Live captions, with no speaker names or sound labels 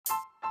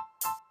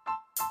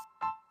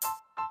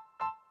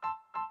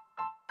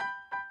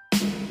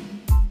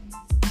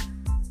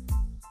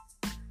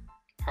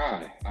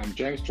I'm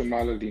James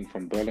Jamaluddin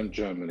from Berlin,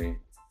 Germany,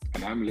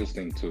 and I'm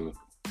listening to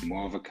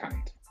More of a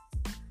Kind.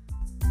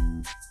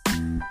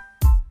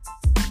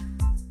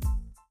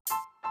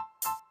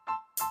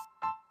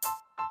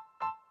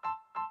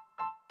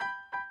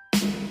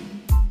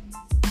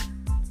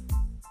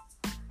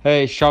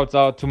 Hey, shouts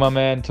out to my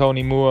man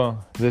Tony Moore.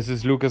 This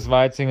is Lucas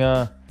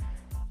Weitzinger.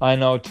 I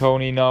know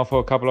Tony now for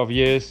a couple of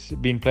years,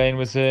 been playing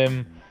with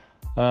him.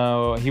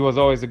 He was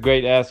always a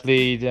great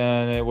athlete,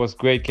 and it was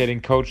great getting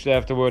coached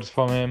afterwards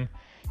from him.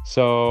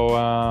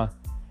 So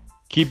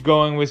keep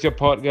going with your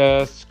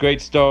podcasts, great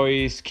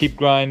stories, keep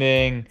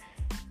grinding.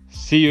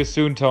 See you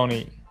soon,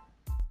 Tony.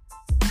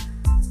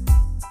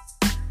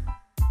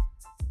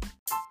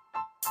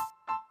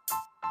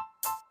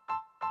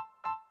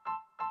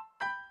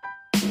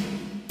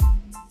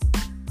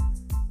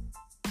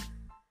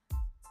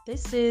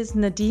 This is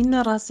Nadine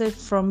Rassif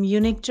from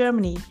Munich,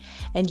 Germany,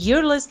 and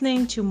you're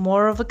listening to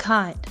More of a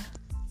Kind.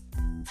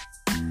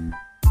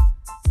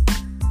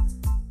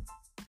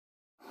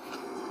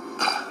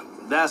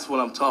 That's what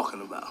I'm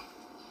talking about.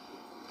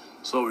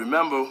 So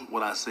remember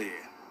what I said,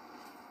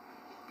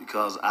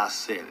 because I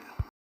said it.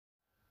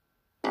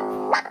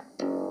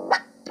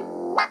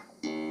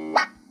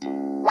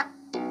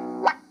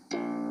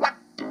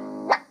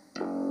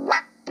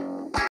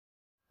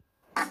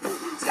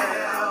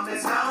 Tell me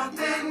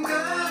something good.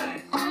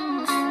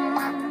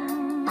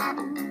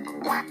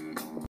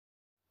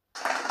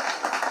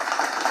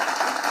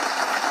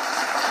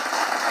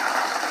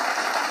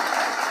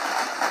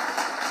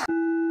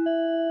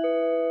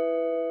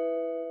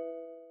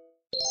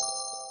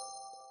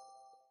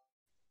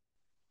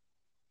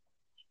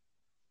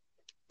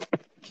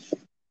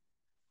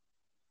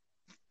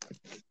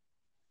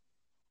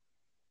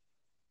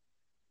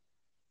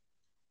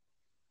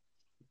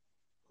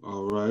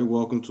 All right,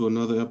 welcome to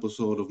another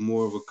episode of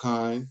More of a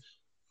Kind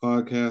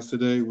podcast.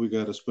 Today, we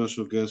got a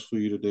special guest for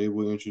you today.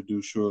 We'll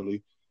introduce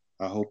shortly.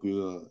 I hope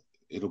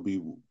it'll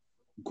be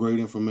great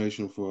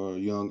information for our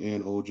young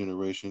and old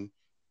generation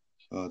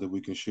that we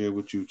can share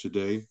with you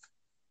today.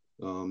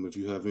 If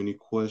you have any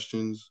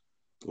questions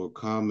or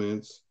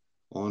comments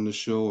on the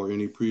show or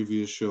any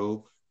previous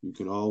show, you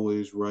can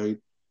always write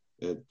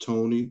at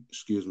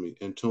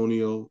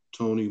Antonio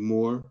Tony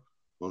Moore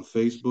on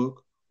Facebook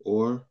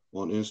or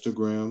on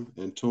Instagram,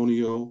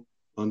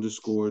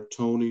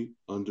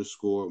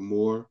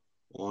 Antonio_Tony_Moore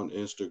on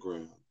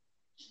Instagram.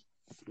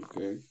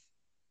 Okay.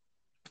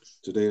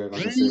 Today,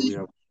 like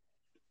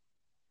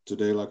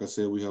I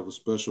said, we have a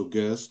special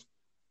guest,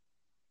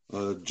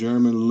 a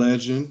German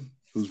legend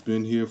who's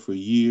been here for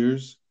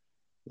years.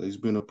 He's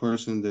been a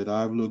person that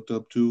I've looked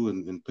up to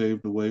and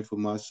paved the way for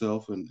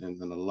myself and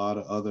a lot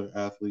of other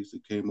athletes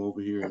that came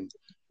over here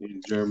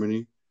in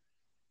Germany.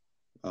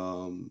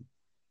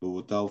 But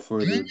without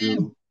further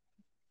ado,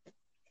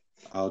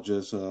 I'll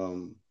just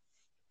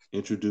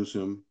introduce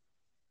him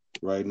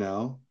right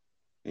now,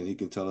 and he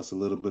can tell us a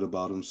little bit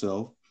about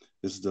himself.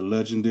 This is the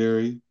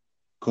legendary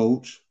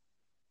coach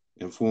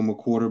and former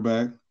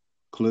quarterback,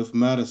 Cliff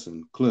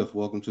Madison. Cliff,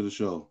 welcome to the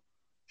show.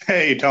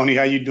 Hey, Tony,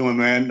 how you doing,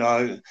 man?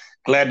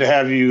 Glad to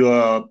have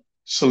you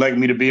select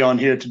me to be on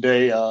here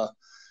today.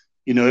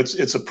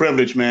 It's a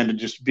privilege, man, to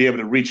just be able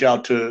to reach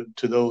out to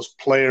those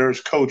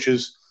players,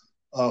 coaches,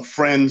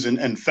 friends,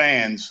 and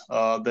fans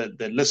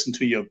that listen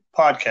to your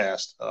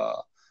podcast.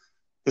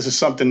 This is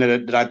something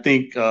that I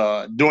think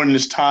during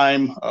this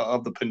time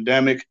of the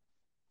pandemic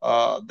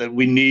that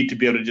we need to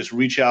be able to just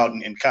reach out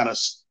and kind of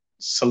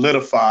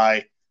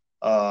solidify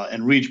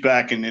and reach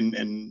back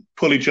and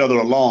pull each other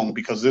along,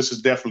 because this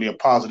is definitely a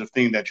positive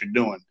thing that you're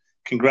doing.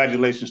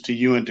 Congratulations to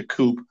you and to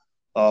Coop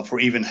for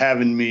even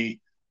having me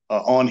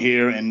on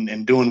here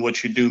and doing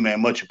what you do,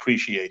 man. Much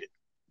appreciated.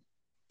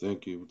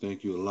 Thank you.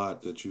 Thank you a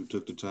lot that you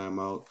took the time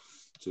out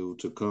to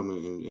come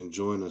and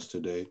join us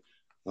today.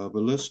 But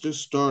let's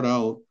just start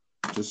out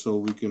just so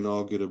we can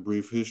all get a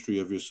brief history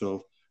of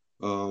yourself.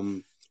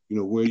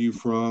 Where you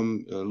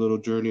from, a little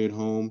journey at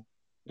home,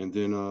 and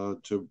then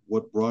to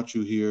what brought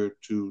you here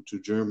to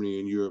Germany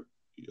and Europe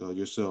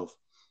yourself.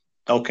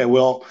 Okay,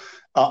 well,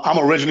 I'm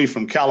originally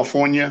from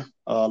California,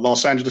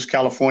 Los Angeles,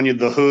 California,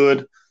 the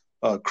hood,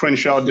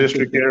 Crenshaw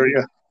district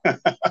area.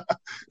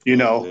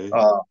 Okay.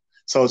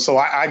 So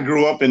I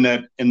grew up in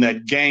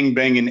that gang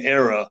banging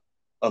era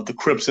of the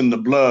Crips and the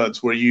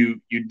Bloods, where you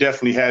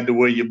definitely had to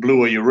wear your blue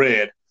or your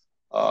red,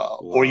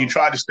 or you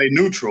tried to stay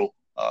neutral.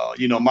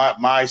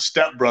 My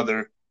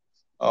stepbrother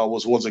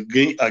was a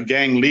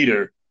gang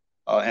leader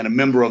and a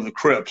member of the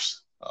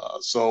Crips.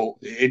 So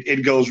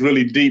it goes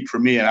really deep for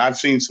me, and I've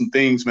seen some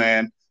things,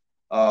 man,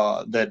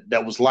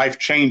 that was life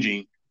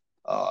changing.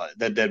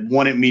 That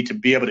wanted me to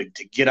be able to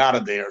get out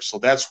of there. So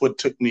that's what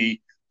took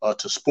me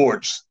to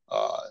sports.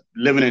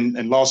 Living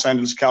in Los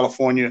Angeles,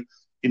 California,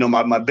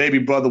 my baby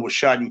brother was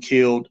shot and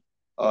killed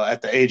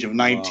at the age of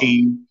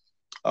 19.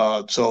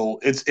 Wow. So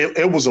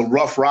it was a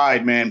rough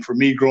ride, man, for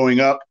me growing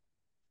up.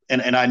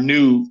 And I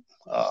knew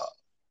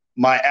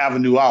my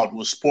avenue out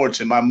was sports.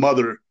 And my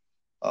mother,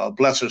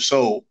 bless her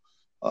soul,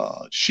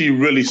 she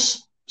really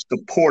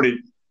supported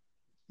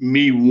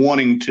me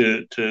wanting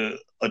to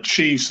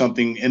achieve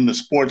something in the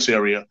sports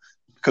area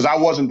because I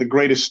wasn't the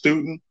greatest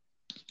student,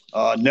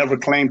 never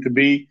claimed to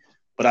be,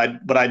 but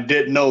I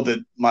did know that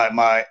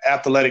my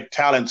athletic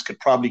talents could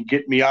probably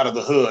get me out of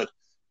the hood,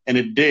 and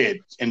it did.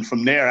 And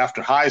from there,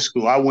 after high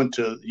school, I went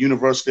to the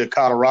University of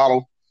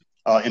Colorado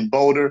in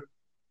Boulder.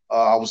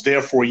 I was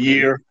there for a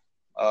year.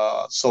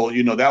 So,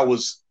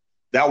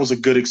 that was a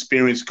good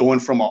experience going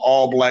from an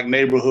all black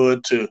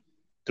neighborhood to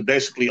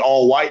basically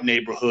all white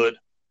neighborhood,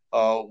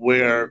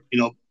 where,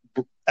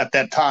 at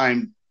that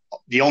time,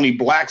 the only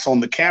blacks on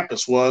the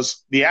campus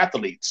was the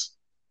athletes.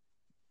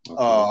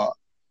 Okay.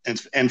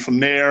 And from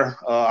there,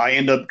 I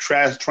ended up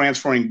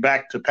transferring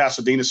back to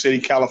Pasadena City,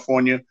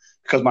 California,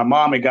 because my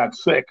mom had got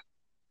sick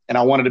and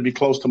I wanted to be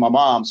close to my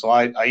mom. So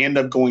I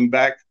ended up going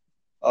back,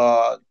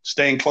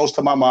 staying close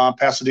to my mom,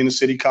 Pasadena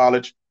City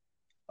College.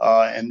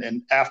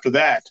 And after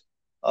that,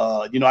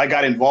 I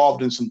got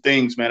involved in some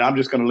things, man. I'm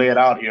just going to lay it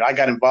out here. I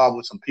got involved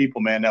with some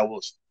people, man, that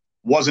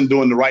wasn't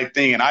doing the right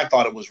thing. And I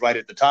thought it was right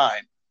at the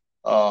time.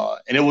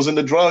 And it was in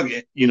the drug,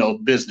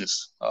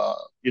 business.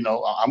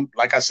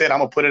 Like I said, I'm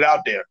going to put it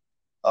out there.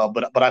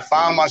 But I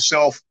found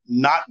myself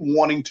not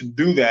wanting to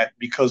do that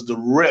because the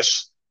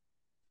risk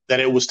that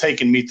it was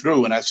taking me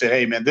through. And I said,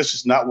 hey, man, this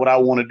is not what I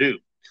want to do.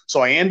 So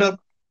I end up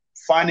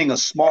finding a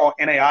small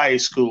NAIA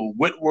school,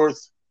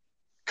 Whitworth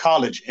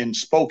College in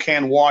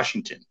Spokane,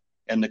 Washington.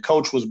 And the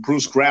coach was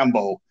Bruce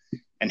Grambo.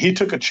 And he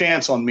took a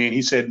chance on me and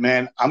he said,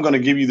 man, I'm going to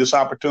give you this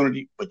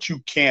opportunity, but you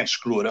can't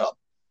screw it up.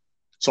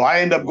 So I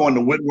ended up going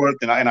to Whitworth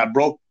and I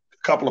broke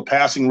a couple of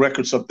passing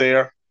records up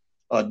there,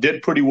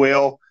 did pretty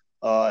well.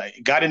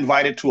 Got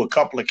invited to a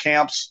couple of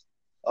camps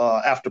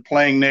after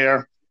playing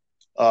there.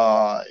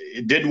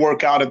 It didn't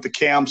work out at the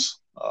camps.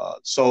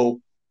 So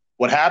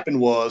what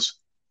happened was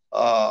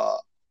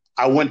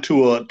I went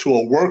to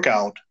a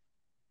workout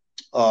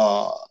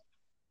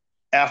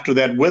after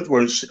that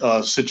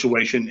Whitworth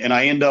situation, and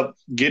I ended up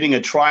getting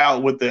a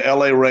tryout with the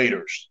LA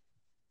Raiders.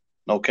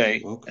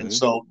 Okay. And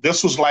so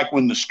this was like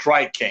when the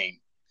strike came,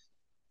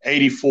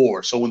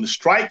 84. So when the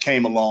strike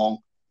came along,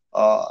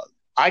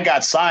 I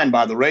got signed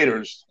by the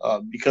Raiders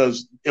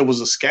because it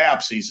was a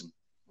scab season.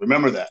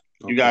 Remember that.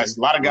 You guys,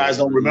 a lot of guys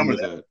don't remember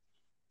that.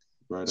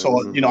 Right. So,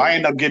 I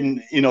ended up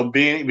getting,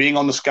 being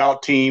on the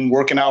scout team,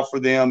 working out for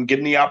them,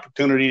 getting the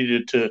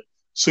opportunity to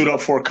suit up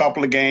for a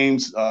couple of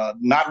games.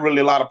 Not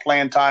really a lot of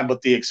playing time,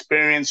 but the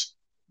experience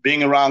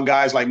being around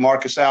guys like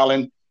Marcus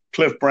Allen,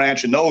 Cliff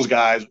Branch, and those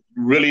guys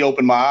really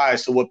opened my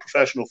eyes to what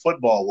professional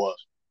football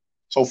was.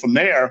 So from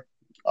there,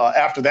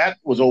 after that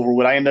was over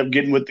with, I ended up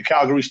getting with the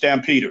Calgary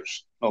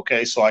Stampeders.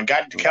 Okay, so I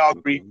got to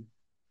Calgary,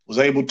 was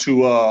able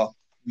to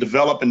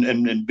develop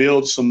and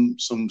build some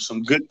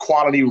good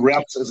quality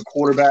reps as a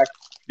quarterback.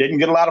 Didn't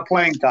get a lot of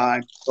playing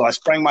time, so I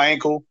sprained my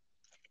ankle.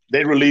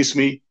 They released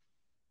me,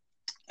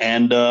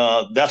 and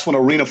that's when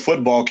arena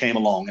football came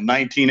along in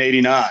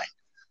 1989.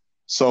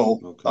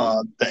 So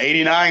the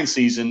 89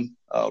 season,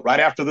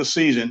 right after the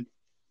season,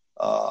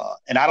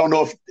 and I don't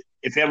know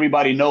if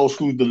everybody knows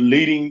who the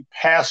leading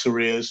passer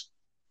is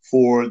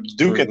for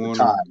Duke at the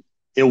time.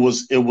 It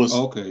was Ben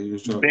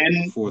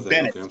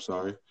Bennett. Okay, I'm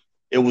sorry.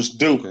 It was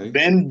Duke. Okay.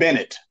 Ben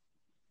Bennett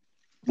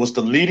was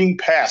the leading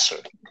passer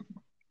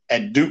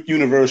at Duke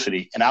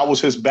University, and I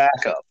was his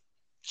backup.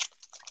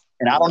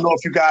 And I don't know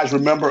if you guys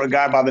remember a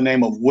guy by the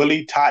name of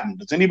Willie Totten.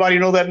 Does anybody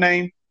know that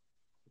name?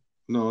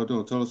 No, I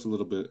don't. Tell us a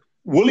little bit.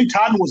 Willie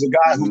Totten was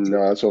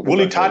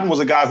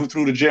a guy who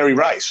threw to Jerry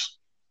Rice.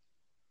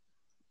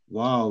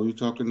 Wow, you're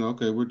talking.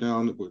 Okay, we're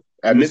down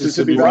at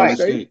Mississippi Valley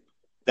State.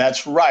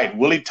 That's right.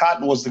 Willie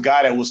Totten was the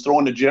guy that was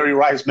throwing to Jerry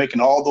Rice, making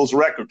all those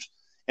records.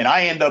 And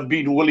I ended up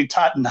beating Willie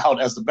Totten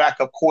out as the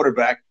backup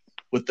quarterback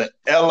with the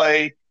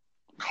L.A.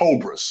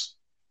 Cobras.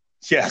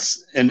 Yes.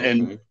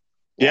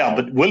 Yeah,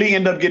 but Willie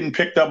ended up getting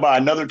picked up by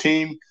another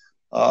team.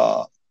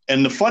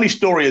 And the funny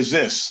story is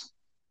this.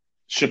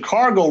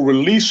 Chicago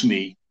released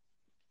me.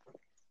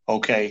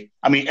 Okay.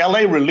 I mean,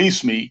 L.A.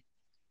 released me.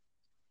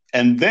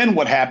 And then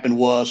what happened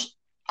was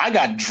I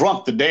got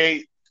drunk the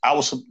day I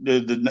was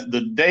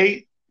the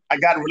day I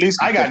got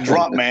released. I got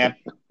drunk, man.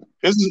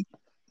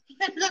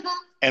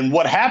 And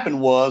what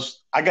happened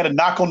was I got a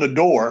knock on the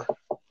door,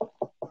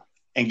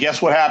 and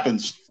guess what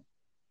happens?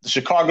 The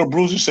Chicago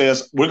Bruiser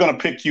says, we're going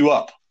to pick you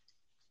up.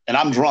 And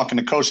I'm drunk, and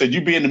the coach said,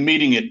 you be in the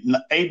meeting at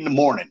 8 in the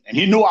morning. And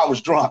he knew I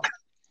was drunk.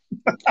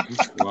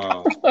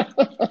 Wow.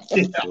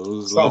 Yeah. So it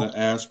was a lot of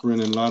aspirin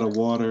and a lot of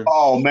water.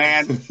 Oh,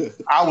 man.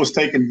 I was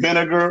taking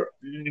vinegar,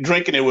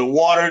 drinking it with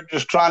water,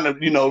 just trying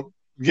to,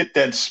 get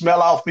that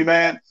smell off me,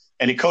 man.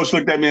 And the coach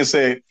looked at me and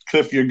said,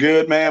 Cliff, you're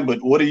good, man,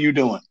 but what are you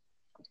doing?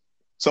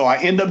 So I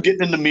end up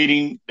getting in the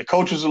meeting. The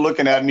coaches are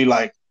looking at me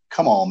like,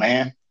 come on,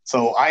 man.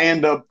 So I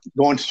end up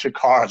going to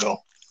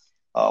Chicago,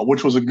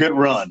 which was a good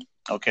run.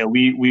 Okay,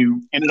 we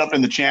ended up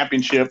in the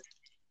championship,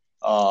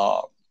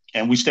 and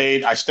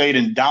I stayed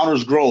in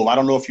Downers Grove. I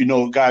don't know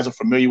if guys are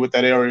familiar with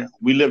that area.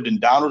 We lived in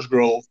Downers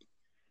Grove,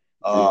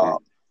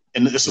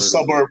 and it's a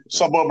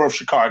suburb of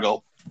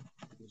Chicago.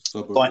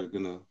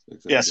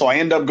 Yeah, so I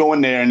ended up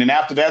going there, and then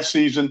after that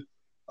season,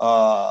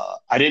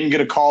 I didn't get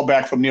a call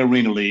back from the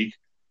Arena League.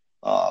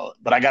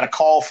 But I got a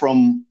call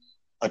from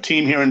a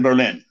team here in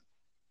Berlin,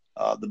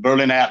 the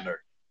Berlin Adler.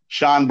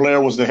 Sean Blair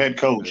was the head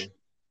coach.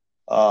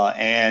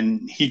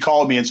 And he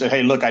called me and said,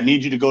 hey, look, I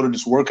need you to go to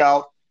this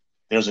workout.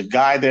 There's a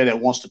guy there that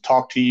wants to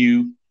talk to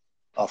you,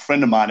 a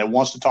friend of mine that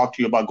wants to talk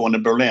to you about going to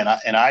Berlin.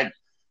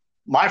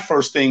 My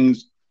first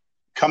things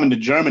coming to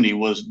Germany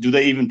was, do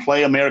they even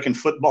play American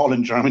football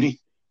in Germany?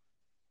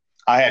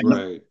 I had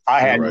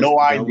no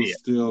idea.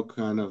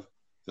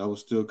 That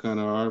was still kind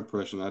of our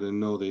impression. I didn't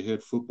know they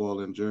had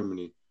football in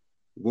Germany.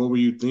 What were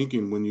you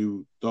thinking when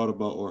you thought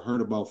about or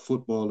heard about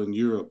football in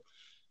Europe?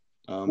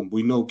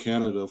 We know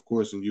Canada, of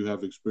course, and you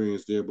have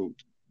experience there, but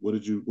what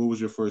was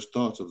your first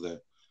thoughts of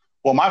that?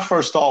 Well, my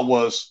first thought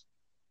was,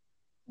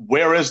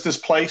 where is this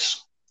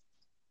place?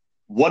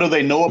 What do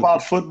they know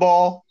about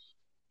football?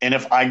 And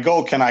if I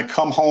go, can I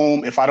come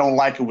home if I don't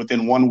like it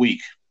within 1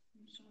 week?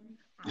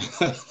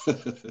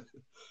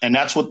 And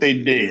that's what they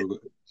did.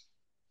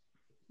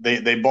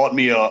 They bought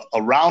me a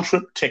round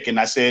trip ticket. And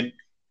I said,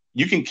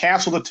 you can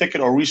cancel the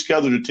ticket or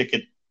reschedule the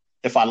ticket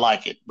if I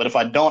like it. But if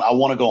I don't, I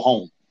want to go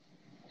home.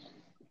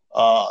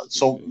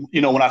 So,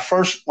 when I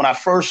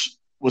first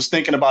was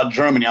thinking about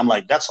Germany, I'm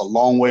like, that's a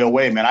long way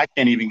away, man. I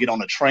can't even get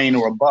on a train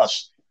or a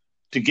bus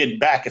to get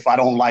back if I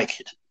don't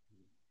like it.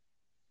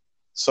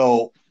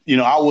 So,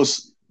 I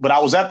was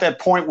at that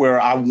point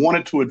where I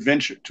wanted to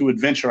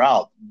adventure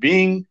out.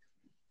 Being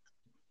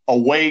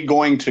away,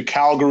 going to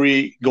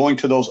Calgary, going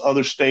to those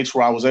other states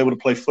where I was able to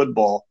play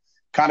football,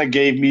 kind of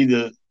gave me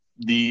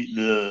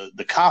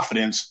the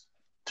confidence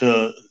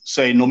to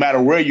say, no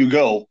matter where you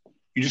go,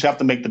 you just have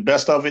to make the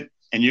best of it,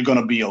 and you're going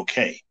to be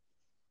okay.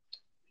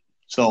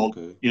 So,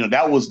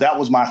 that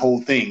was my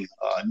whole thing.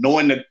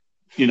 Knowing that,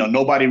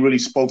 nobody really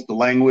spoke the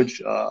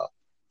language,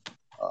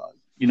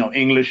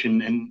 English,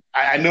 and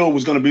I knew it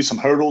was going to be some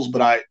hurdles,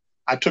 but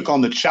I took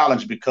on the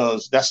challenge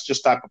because that's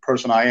just the type of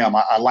person I am.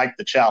 I like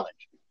the challenge.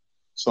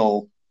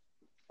 So,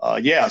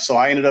 so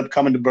I ended up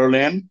coming to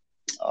Berlin,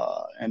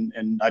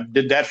 and I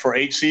did that for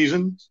 8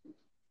 seasons.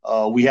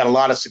 We had a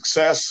lot of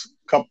success,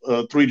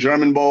 3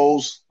 German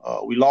Bowls.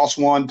 We lost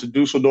one to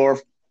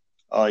Dusseldorf.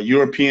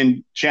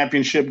 European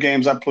championship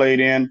games I played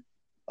in.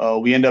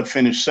 We ended up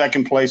finished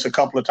second place a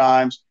couple of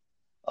times.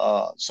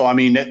 So, I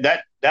mean,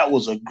 that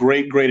was a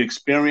great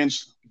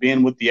experience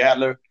being with the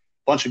Adler.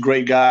 Bunch of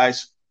great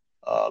guys.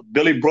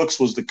 Billy Brooks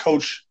was the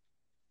coach,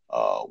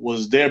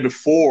 was there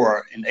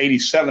before in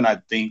 87, I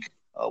think,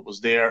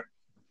 was there.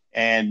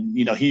 And,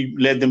 he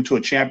led them to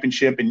a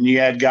championship. And you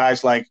had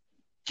guys like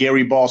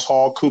Gary Boss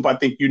Hall. Coop, I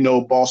think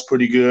Boss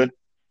pretty good.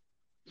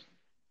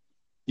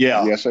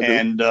 Yeah. Yes, I do.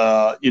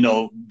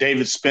 And,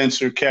 David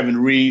Spencer,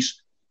 Kevin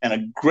Reese, and a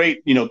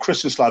great,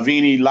 Christian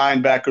Slavini,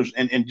 linebackers,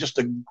 and just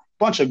a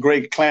bunch of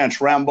great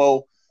Clarence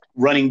Rambo,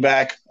 running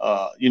back.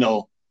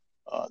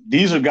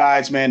 These are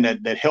guys, man,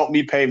 that helped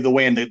me pave the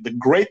way. And the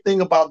great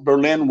thing about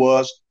Berlin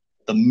was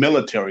the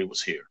military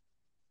was here.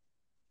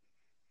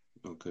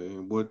 Okay.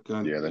 And what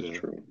kind of, that's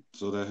true.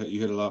 So that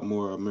you had a lot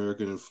more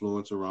American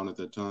influence around at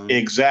that time?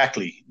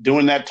 Exactly.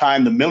 During that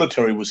time, the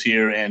military was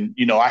here. And,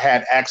 I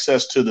had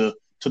access to the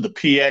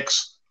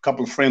PX. A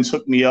couple of friends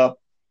hooked me up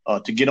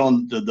to get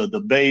on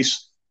the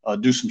base,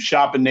 do some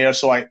shopping there.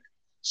 So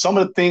some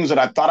of the things that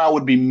I thought I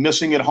would be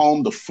missing at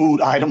home, the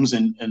food items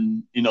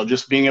and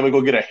just being able to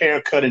go get a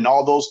haircut and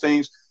all those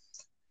things,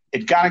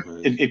 it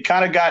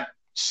kind of got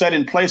set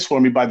in place for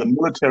me by the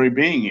military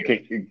being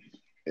here.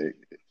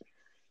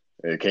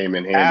 It came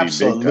in handy.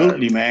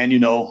 Absolutely, man.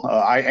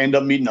 I end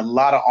up meeting a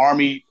lot of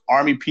Army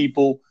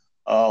people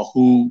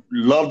who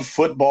loved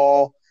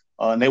football,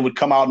 and they would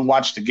come out and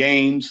watch the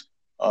games.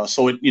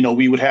 So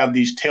we would have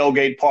these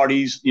tailgate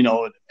parties,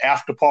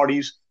 after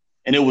parties,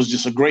 and it was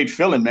just a great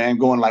feeling, man.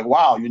 Going like,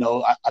 wow,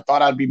 I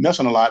thought I'd be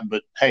missing a lot,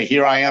 but hey,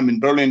 here I am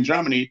in Berlin,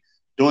 Germany,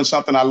 doing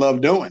something I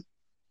love doing.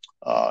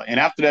 And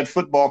after that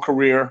football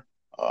career,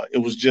 it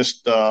was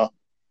just a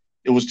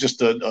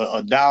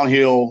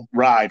downhill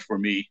ride for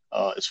me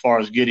as far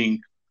as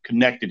getting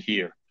connected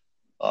here.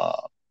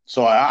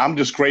 So I'm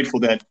just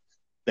grateful that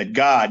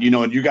God,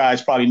 you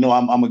guys probably know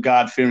I'm a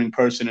God-fearing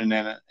person,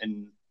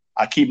 and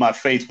I keep my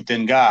faith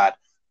within God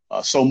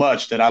so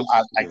much that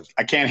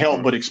I can't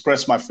help but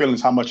express my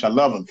feelings how much I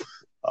love him,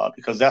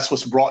 because that's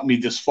what's brought me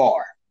this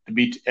far, to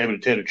be able to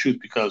tell the truth,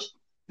 because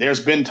there's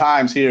been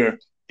times here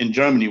in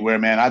Germany where,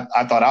 man,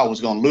 I thought I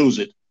was going to lose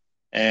it.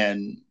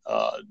 And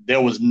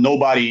there was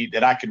nobody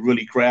that I could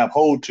really grab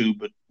hold to.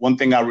 But one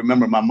thing I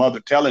remember my mother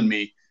telling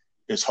me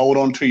is hold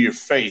on to your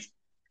faith,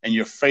 and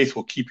your faith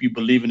will keep you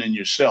believing in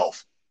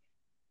yourself.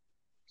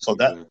 So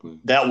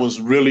that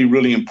was really,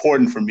 really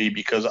important for me,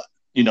 because,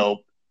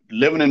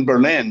 living in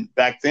Berlin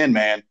back then,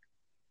 man,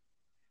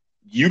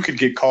 you could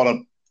get caught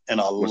up in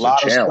a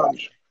lot of stuff.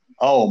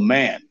 Oh,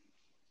 man.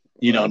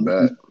 You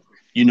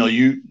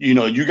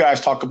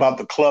guys talk about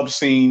the club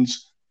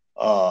scenes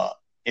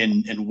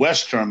in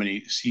West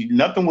Germany. See,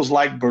 nothing was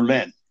like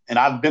Berlin. And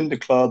I've been to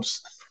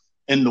clubs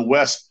in the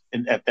West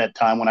at that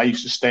time when I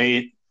used to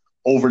stay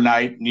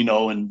overnight,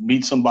 and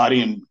meet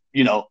somebody and,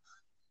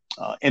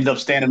 end up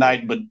staying the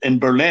night. But in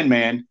Berlin,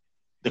 man,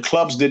 the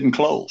clubs didn't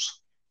close.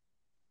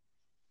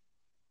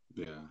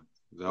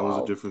 That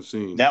was a different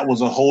scene. That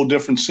was a whole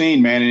different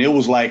scene, man. And it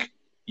was like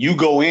you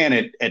go in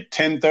at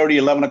 10:30,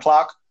 11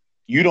 o'clock.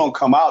 You don't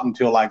come out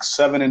until like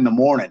 7 in the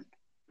morning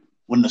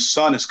when the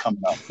sun is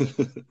coming up.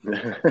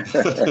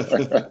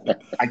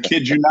 I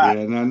kid you not.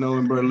 Yeah, and I know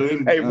in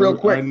Berlin, Hey, real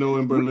quick. I know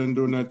in Berlin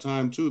during that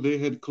time too, they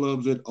had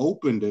clubs that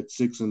opened at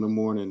 6 in the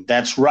morning.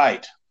 That's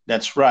right.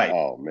 That's right.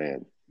 Oh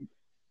man.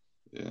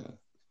 Yeah.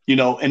 You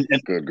know, and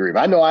Good grief.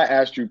 I know I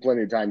asked you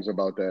plenty of times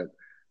about that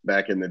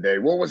back in the day.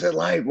 What was it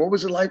like? What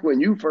was it like when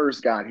you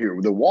first got here?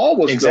 The wall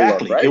was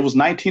exactly. still up, right? It was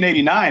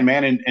 1989,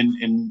 man.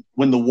 And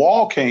when the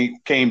wall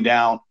came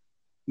down,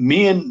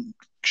 me and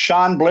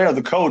Sean Blair,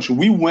 the coach,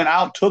 we went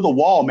out to the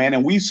wall, man,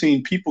 and we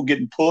seen people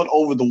getting put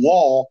over the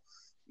wall,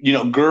 you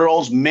know,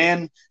 girls,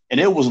 men, and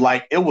it was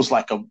like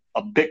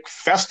a big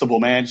festival,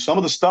 man. Some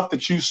of the stuff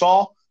that you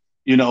saw,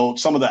 you know,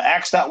 some of the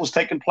acts that was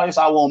taking place,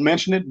 I won't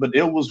mention it, but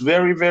it was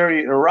very,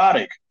 very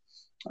erotic.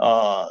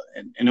 And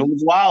it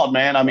was wild,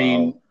 man. I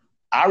mean,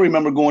 I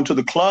remember going to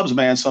the clubs,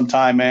 man,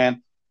 sometime,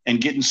 man, and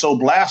getting so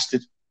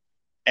blasted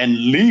and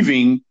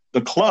leaving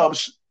the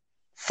clubs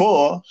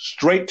full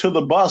straight to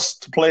the bus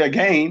to play a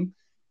game,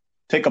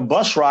 take a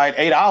bus ride,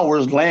 8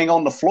 hours laying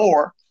on the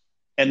floor,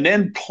 and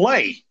then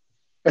play.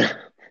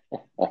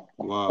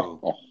 Wow.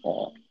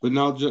 But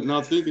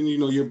now thinking, you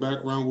know, your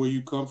background, where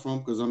you come from,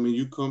 because I mean,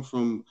 you come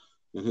from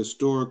a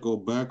historical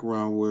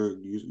background where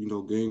you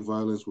know gang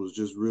violence was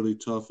just really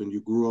tough, and you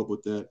grew up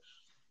with that,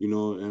 you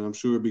know, and I'm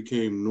sure it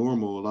became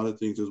normal. A lot of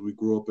things as we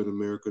grew up in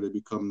America, they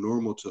become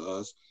normal to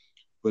us.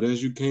 But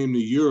as you came to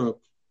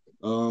Europe,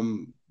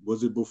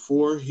 was it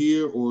before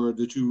here, or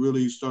did you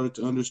really started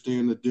to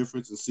understand the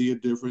difference and see a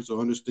difference,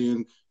 or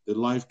understand that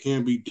life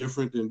can be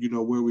different than, you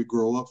know, where we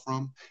grow up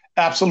from?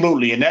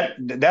 Absolutely. And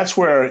that's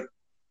where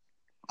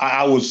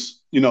I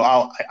was, you know,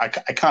 I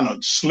kind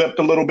of slipped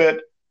a little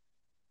bit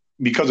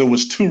because it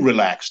was too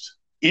relaxed.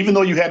 Even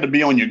though you had to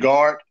be on your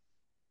guard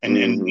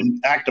and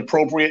act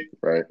appropriate,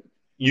 right,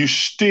 you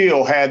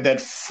still had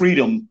that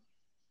freedom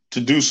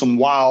to do some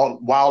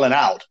wilding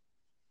out.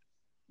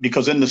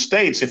 Because in the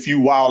States, if you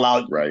wild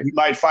out, right, you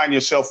might find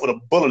yourself with a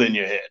bullet in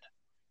your head.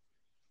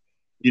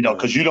 You know,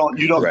 because you don't,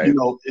 right, you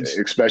know, it's,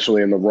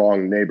 especially in the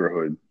wrong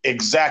neighborhood.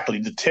 Exactly.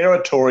 The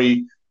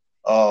territory,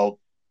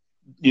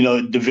 you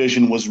know,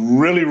 division was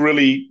really,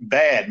 really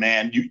bad,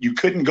 man. You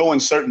couldn't go in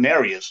certain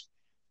areas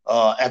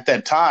at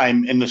that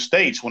time in the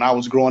States when I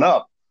was growing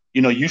up.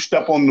 You know, you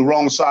step on the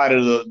wrong side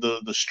of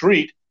the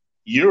street,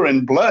 you're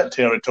in blood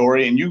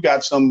territory, and you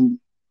got some,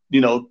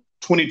 you know,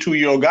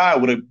 22-year-old guy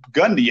with a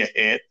gun to your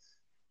head.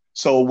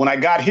 So when I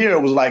got here,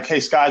 it was like, hey,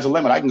 sky's the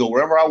limit. I can go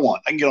wherever I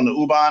want. I can get on the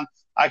U-Bahn.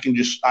 I can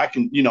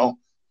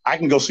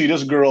go see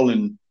this girl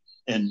in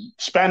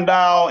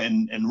Spandau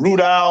and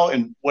Rudau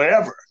and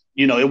wherever.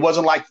 You know, it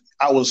wasn't like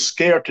I was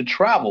scared to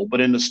travel,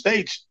 but in the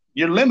States,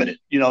 you're limited.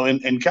 You know,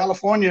 in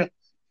California,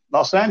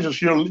 Los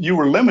Angeles, you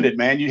were limited,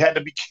 man. You had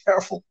to be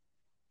careful.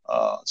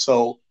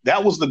 So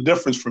that was the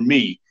difference for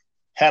me,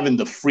 having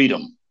the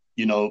freedom.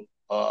 You know,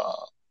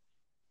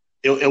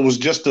 it was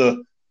just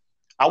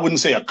I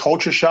wouldn't say a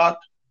culture shock,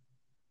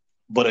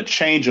 but a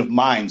change of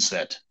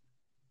mindset.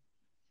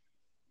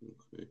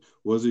 Okay.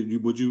 Was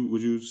it? Would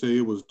you say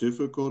it was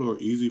difficult or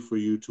easy for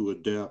you to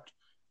adapt,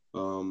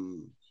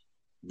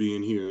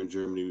 being here in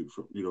Germany?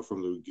 You know,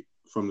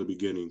 from the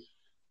beginning.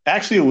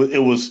 Actually, it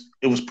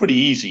was pretty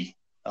easy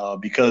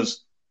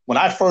because when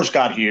I first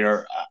got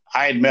here,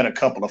 I had met a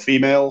couple of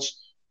females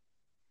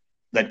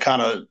that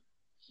kind of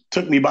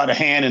took me by the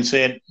hand and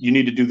said, "You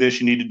need to do this.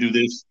 You need to do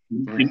this.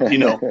 You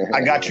know,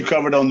 I got you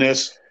covered on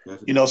this."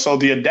 You know, so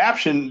the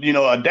adapting, you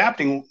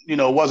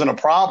know, wasn't a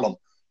problem.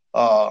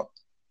 One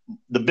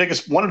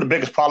of the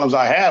biggest problems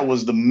I had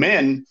was the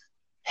men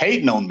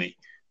hating on me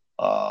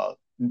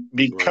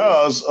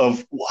because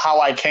of how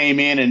I came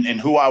in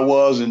and who I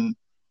was. And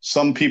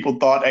some people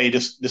thought, hey,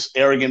 this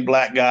arrogant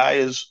black guy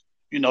is,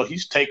 you know,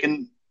 he's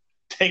taking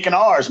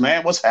ours,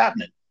 man. What's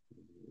happening?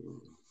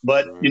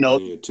 But, you know,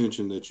 the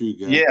attention that you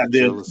got. Yeah,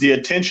 the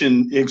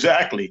attention,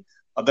 exactly,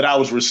 that I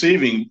was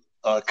receiving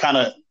kind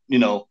of, you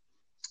know,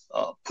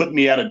 put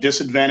me at a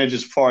disadvantage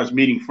as far as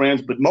meeting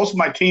friends. But most of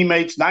my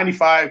teammates,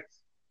 95%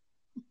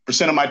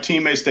 of my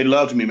teammates, they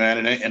loved me,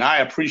 man. And I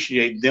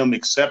appreciate them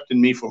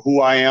accepting me for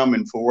who I am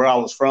and for where I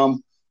was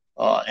from.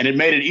 And it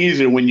made it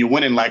easier when you're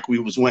winning like we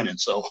was winning.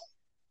 So.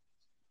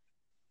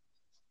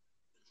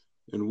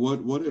 And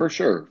what for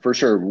sure.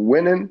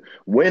 Winning,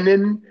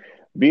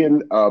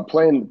 being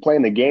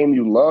playing the game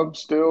you love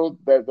still,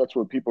 that's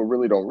what people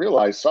really don't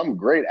realize. Some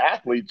great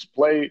athletes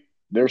play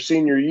their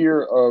senior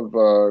year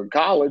of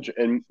college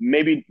and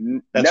maybe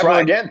never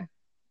again.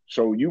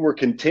 So you were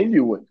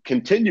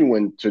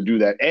continuing to do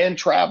that and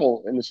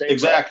travel in the same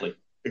Exactly.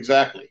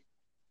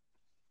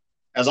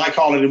 As I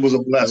call it, it was a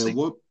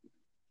blessing.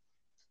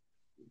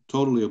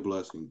 Totally a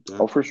blessing.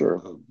 For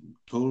sure.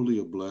 Totally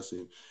a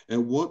blessing.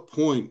 At what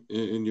point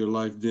in your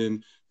life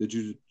then that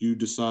you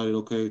decided,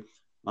 okay,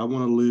 I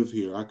want to live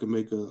here. I can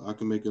make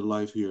a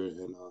life here,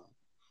 and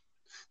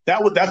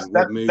that's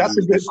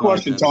a good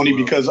question, Tony,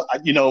 because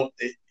you know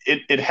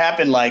it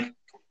happened like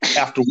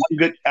after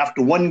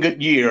one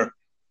good year,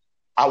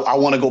 I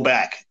want to go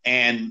back.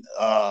 And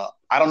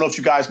I don't know if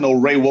you guys know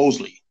Ray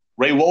Wosley.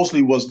 Ray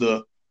Wosley was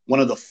one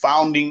of the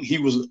founding. He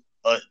was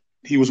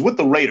with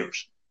the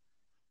Raiders,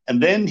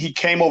 and then he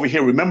came over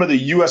here. Remember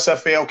the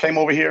USFL came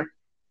over here?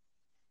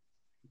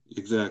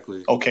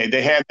 Exactly. Okay,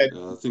 they had that.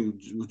 I think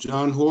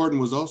John Horton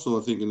was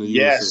also, I think, in the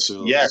Yes,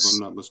 USFL, yes. if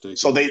I'm not mistaken.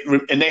 So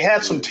they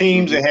had some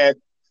teams. They had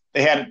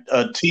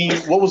a team.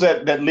 What was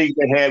that league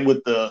they had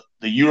with the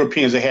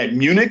Europeans? They had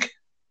Munich.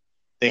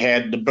 They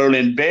had the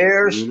Berlin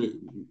Bears.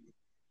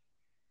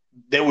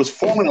 There was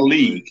forming a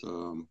league,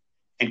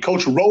 and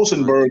Coach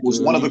Rosenberg was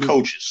one of the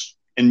coaches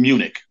in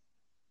Munich.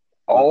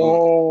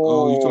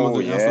 Oh, you talking about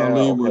the FL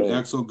League with okay.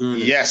 Axel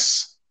Gurnick?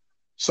 Yes.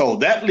 So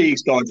that league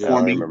started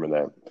forming. I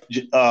remember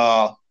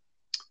that.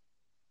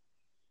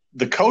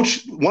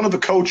 One of the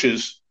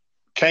coaches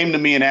came to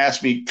me and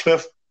asked me,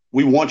 Cliff,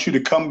 we want you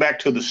to come back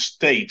to the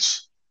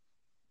States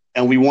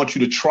and we want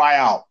you to try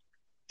out.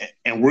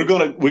 And we're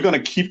gonna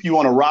keep you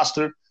on a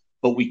roster,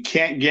 but we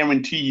can't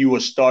guarantee you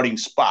a starting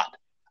spot.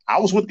 I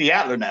was with the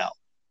Adler now,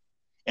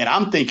 and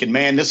I'm thinking,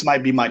 man, this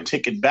might be my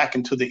ticket back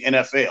into the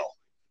NFL.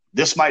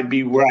 This might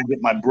be where I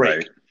get my break.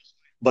 Right.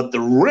 But the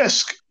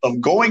risk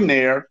of going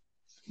there,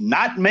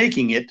 not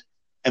making it,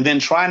 and then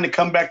trying to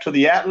come back to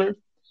the Adler,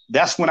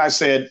 that's when I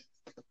said,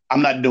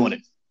 I'm not doing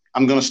it.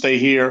 I'm going to stay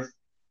here.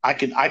 I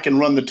can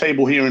run the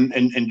table here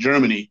in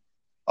Germany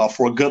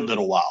for a good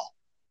little while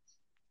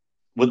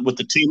with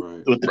the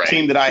team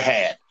team that I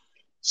had.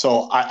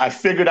 So I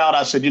figured out.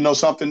 I said, you know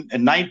something?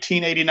 In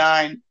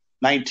 1989,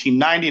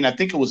 1990, and I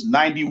think it was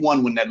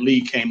 91 when that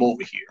league came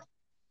over here.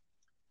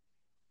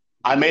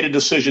 I made a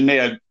decision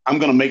there. I'm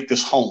going to make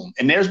this home.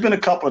 And there's been a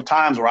couple of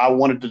times where I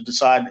wanted to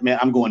decide, man,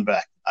 I'm going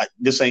back.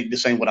 This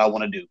ain't what I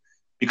want to do.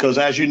 Because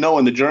as you know,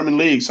 in the German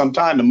league,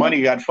 sometimes the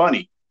money got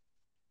funny.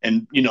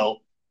 And, you know,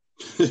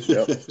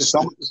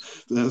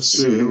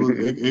 that's true.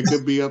 It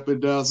could be up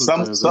and down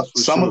sometimes.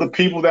 Some of the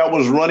people that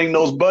was running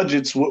those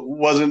budgets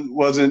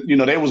wasn't, you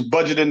know, they was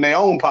budgeting their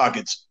own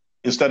pockets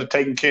instead of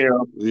taking care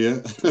of. Yeah.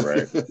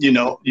 Right. You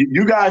know,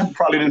 you guys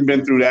probably didn't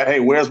been through that. Hey,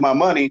 where's my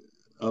money?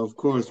 Of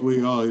course,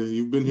 we all.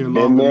 You've been here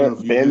long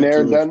enough. Been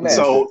there, done that.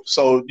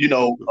 So you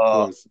know,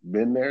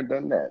 been there,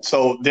 done that.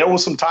 So there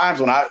was some times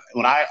when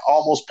I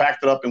almost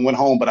packed it up and went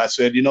home, but I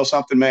said, you know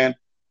something, man,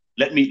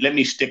 let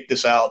me stick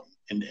this out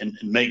and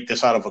make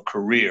this out of a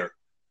career.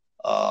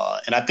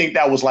 And I think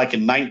that was like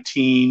in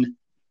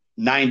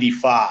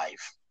 1995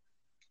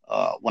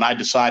 when I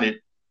decided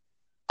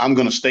I'm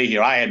going to stay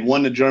here. I had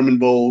won the German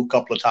Bowl a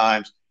couple of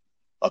times,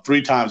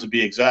 3 times to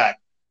be exact.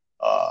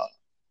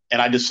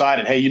 And I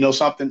decided, hey, you know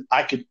something?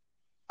 I could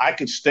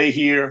stay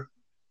here,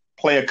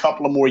 play a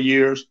couple of more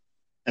years,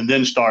 and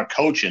then start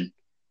coaching,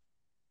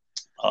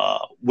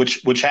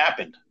 which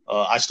happened.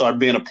 I started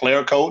being a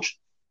player coach.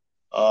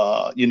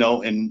 You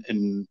know, in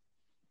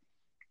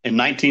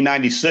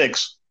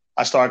 1996,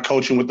 I started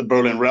coaching with the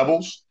Berlin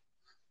Rebels,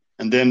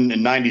 and then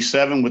in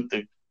 '97 with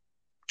the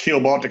Kiel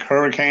Baltic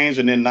Hurricanes,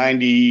 and then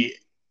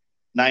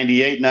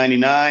 98,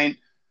 99.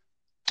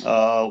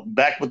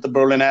 Back with the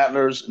Berlin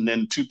Adlers, and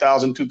then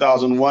 2000,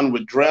 2001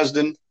 with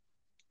Dresden.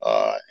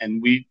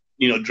 And we,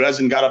 you know,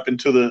 Dresden got up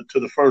into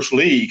the first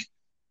league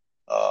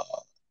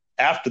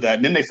after that.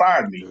 And then they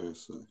fired me.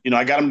 You know,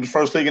 I got them to the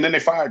first league and then they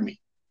fired me.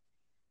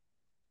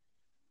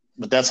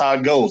 But that's how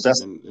it goes.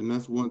 And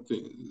that's one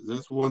thing.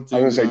 That's one thing.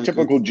 I was going to say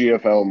typical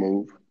GFL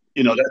move.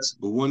 You know, that's.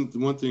 But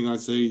one thing I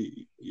say,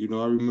 you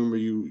know, I remember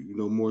you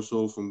know, more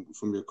so from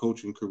your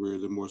coaching career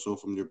than more so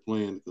from your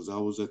playing, because I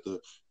was at the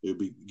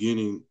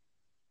beginning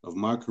of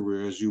my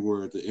career as you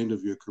were at the end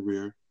of your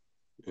career,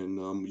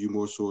 and you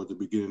more so at the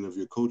beginning of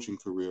your coaching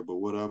career. But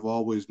what I've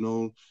always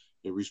known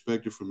and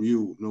respected from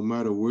you, no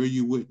matter where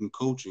you went in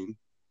coaching,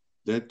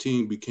 that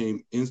team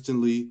became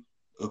instantly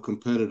a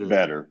competitor,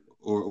 better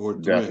or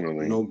threat,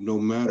 definitely. No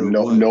matter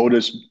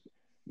what.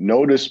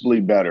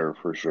 Noticeably better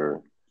for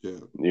sure. Yeah.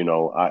 You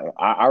know,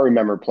 I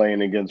remember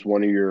playing against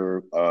one of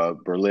your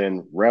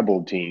Berlin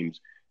Rebel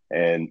teams,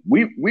 and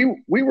we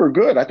were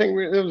good. I think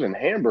it was in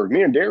Hamburg.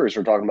 Me and Darius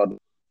were talking about.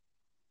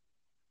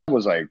 I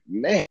was like,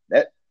 man,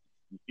 that,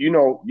 you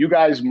know, you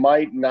guys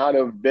might not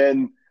have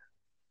been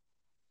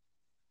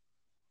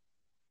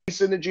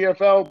in the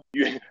GFL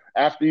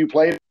after you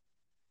played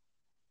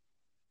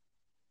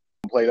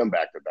them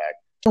back to back.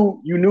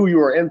 You knew you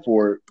were in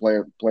for it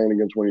playing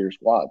against one of your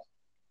squads.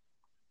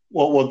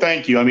 Well,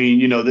 thank you. I mean,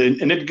 you know,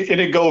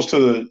 it goes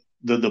to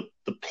the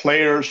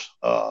players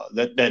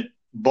that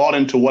bought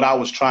into what I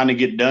was trying to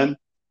get done.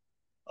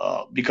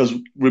 Because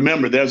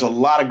remember, there's a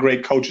lot of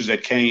great coaches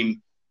that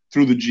came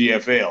through the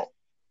GFL.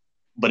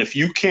 But if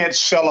you can't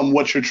sell them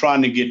what you're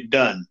trying to get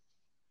done,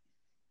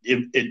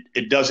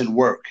 it doesn't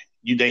work.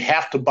 They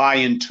have to buy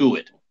into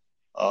it.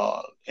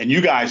 And you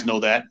guys know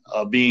that,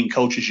 being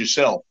coaches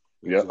yourself.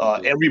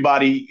 Yeah.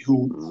 Everybody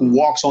who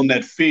walks on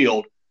that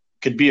field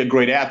could be a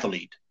great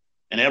athlete.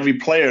 And every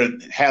player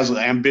has an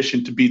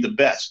ambition to be the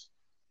best.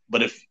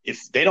 But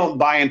if they don't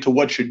buy into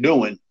what you're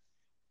doing,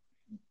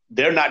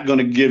 they're not going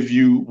to give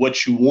you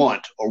what you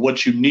want or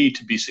what you need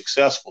to be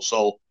successful.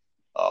 So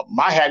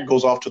my hat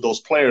goes off to those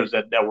players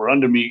that were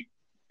under me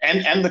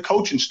and the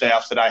coaching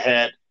staffs that I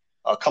had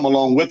come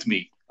along with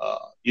me.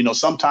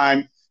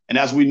 Sometime, and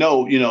as we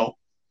know,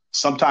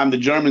 sometimes the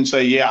Germans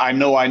say, yeah, I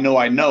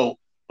know,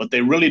 but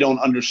they really don't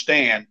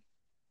understand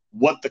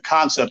what the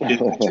concept is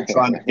that you're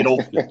trying to get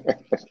over.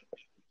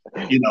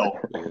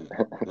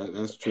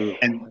 That's true.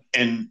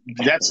 And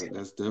that's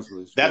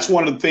definitely true. That's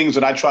one of the things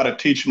that I try to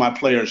teach my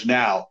players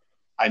now.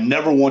 I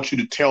never want you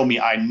to tell me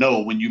I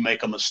know when you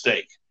make a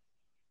mistake.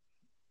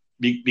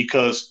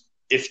 Because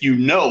if you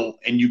know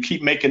and you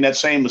keep making that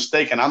same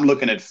mistake and I'm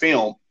looking at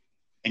film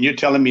and you're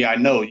telling me I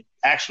know,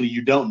 actually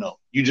you don't know.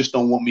 You just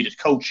don't want me to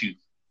coach you.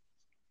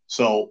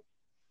 So,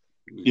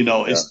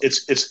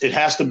 it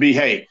has to be,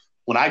 hey,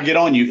 when I get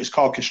on you, it's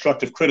called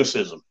constructive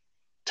criticism.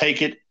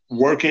 Take it,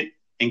 work it,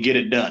 and get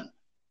it done.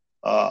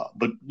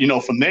 But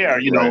from there,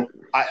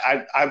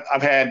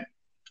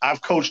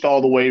 I've coached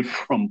all the way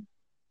from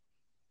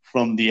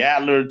the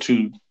Adler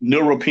to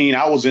Neuruppin.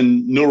 I was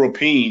in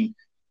Neuruppin,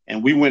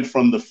 and we went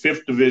from the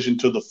 5th division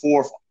to the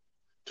 4th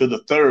to the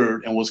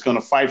 3rd, and was going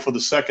to fight for the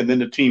 2nd. Then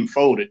the team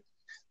folded.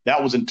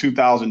 That was in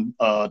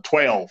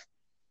 2012,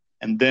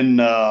 and then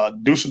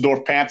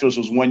Dusseldorf Panthers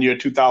was 1 year,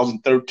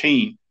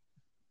 2013,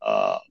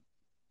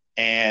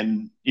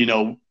 and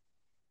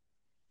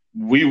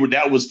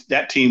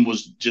that team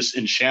was just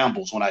in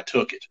shambles when I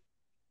took it.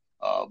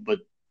 But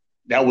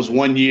that was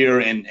 1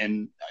 year,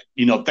 and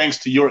thanks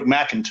to York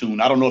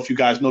McIntoon. I don't know if you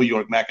guys know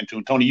York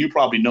McIntoon. Tony, you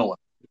probably know him.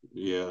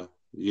 Yeah,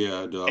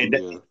 I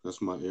do. That's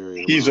my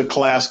area. He's a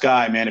class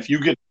guy, man. If you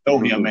get to know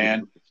him,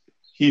 man,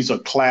 he's a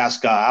class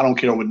guy. I don't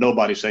care what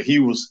nobody say. He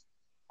was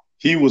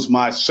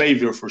my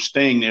savior for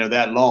staying there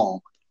that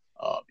long,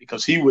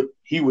 because he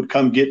would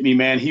come get me,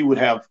 man. He would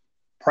have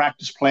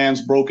practice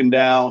plans broken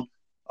down.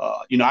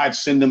 I'd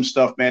send him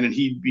stuff, man, and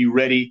he'd be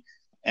ready.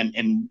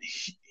 And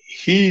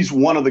he's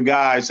one of the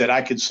guys that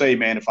I could say,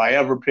 man, if I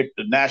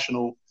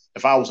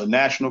was a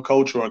national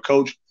coach or a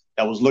coach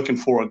that was looking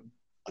for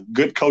a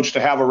good coach to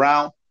have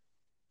around,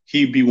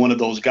 he'd be one of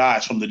those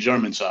guys from the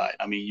German side.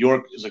 I mean,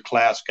 York is a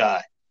class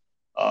guy.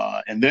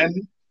 And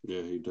then,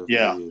 he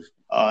definitely is.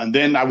 And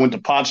then I went to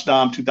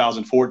Potsdam,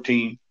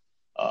 2014.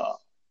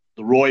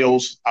 The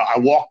Royals. I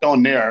walked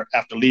on there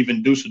after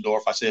leaving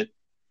Dusseldorf. I said,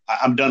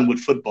 I'm done with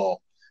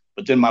football.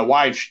 But then my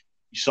wife,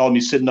 she saw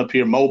me sitting up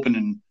here moping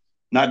and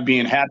not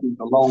being happy with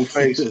a long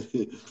face.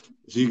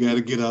 You got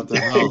to get out the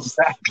house.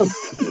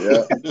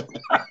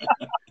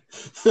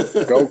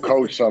 Yeah. Go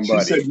coach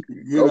somebody. She said,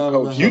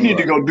 you need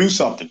to go do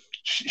something.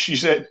 She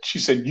said,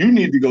 you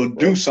need to go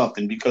do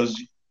something because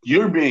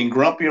you're being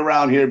grumpy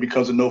around here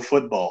because of no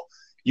football.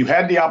 You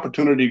had the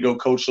opportunity to go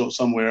coach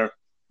somewhere,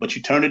 but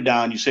you turned it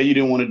down. You say you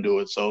didn't want to do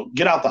it. So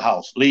get out the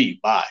house,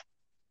 leave, bye.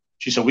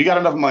 She said, we got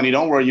enough money.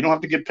 Don't worry. You don't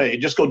have to get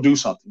paid. Just go do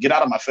something. Get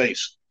out of my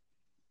face.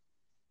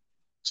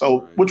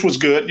 So, which was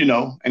good,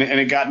 and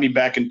it got me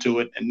back into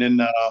it. And then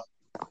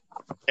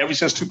ever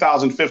since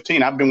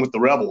 2015, I've been with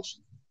the Rebels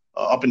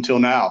up until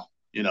now.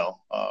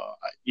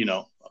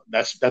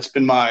 That's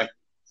been my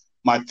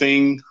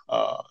thing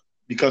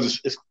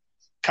because it's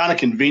kind of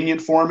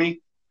convenient for me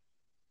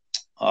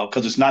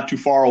because it's not too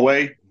far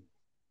away.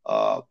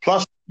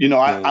 Plus,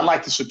 I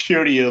like the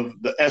security of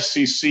the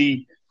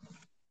SCC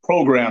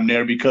program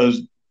there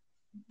because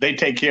they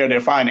take care of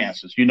their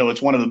finances.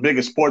 It's one of the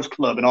biggest sports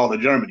club in all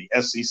of Germany,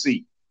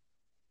 SCC.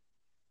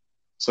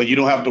 So you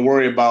don't have to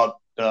worry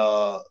about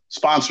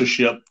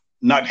sponsorship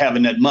not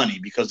having that money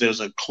because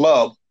there's a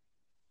club.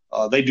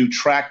 They do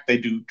track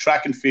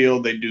and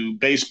field, they do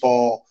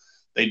baseball,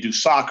 they do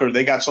soccer.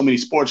 They got so many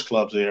sports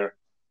clubs there.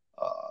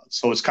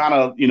 So it's kind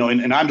of,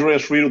 and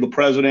Andreas Riedel, the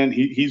president,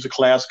 he's a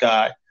class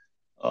guy.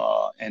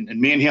 And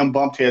me and him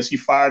bumped heads. He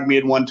fired me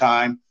at one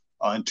time.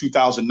 In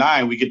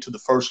 2009, we get to the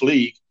first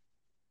league.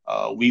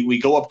 We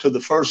go up to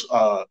the first.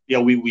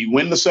 We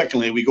win the second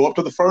league. We go up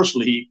to the first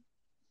league,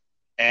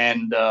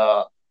 and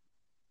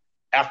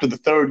after the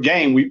third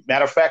game,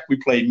 matter of fact, we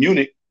played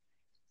Munich.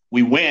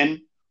 We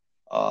win.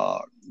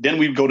 Then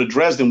we go to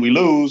Dresden. We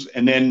lose,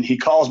 and then he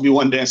calls me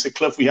one day and said,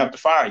 "Cliff, we have to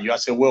fire you." I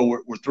said, "Well,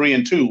 we're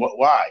 3-2.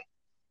 Why?"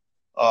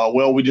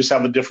 Well, we just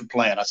have a different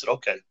plan. I said,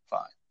 "Okay, fine."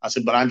 I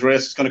said, "But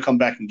Andreas is going to come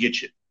back and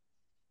get you."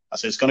 I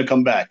said, "It's going to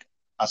come back."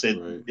 I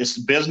said, It's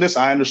business.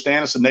 I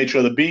understand it's the nature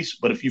of the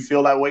beast, but if you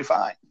feel that way,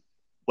 fine.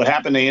 What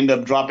happened? They end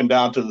up dropping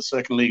down to the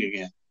second league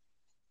again.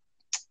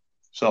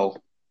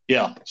 So,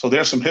 so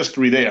there's some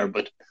history there.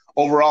 But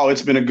overall,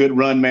 it's been a good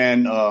run,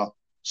 man,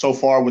 so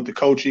far with the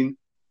coaching.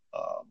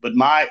 But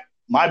my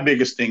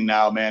biggest thing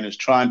now, man, is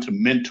trying to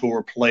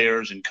mentor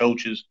players and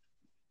coaches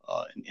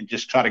and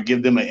just try to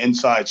give them an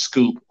inside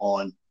scoop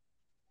on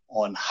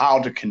how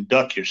to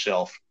conduct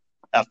yourself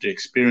after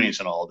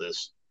experiencing all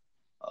this.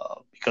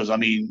 Because, I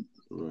mean,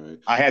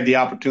 I had the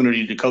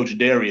opportunity to coach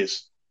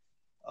Darius,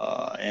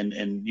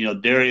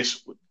 and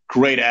Darius,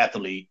 great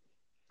athlete,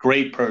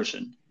 great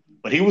person,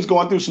 but he was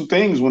going through some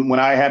things when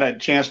I had a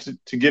chance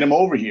to get him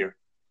over here,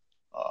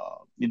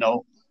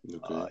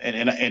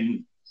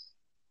 and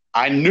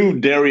I knew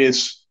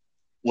Darius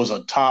was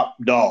a top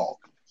dog.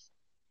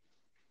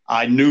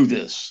 I knew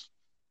this.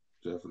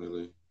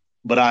 Definitely.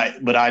 But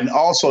I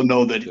also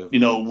know that,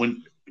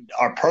 when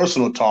our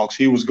personal talks,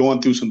 he was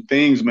going through some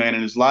things, man,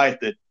 in his life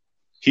that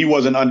he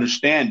wasn't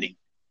understanding.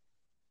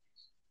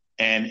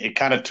 And it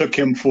kind of took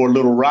him for a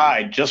little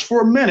ride, just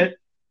for a minute.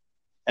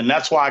 And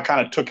that's why I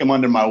kind of took him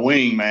under my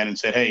wing, man, and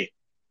said, hey,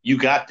 you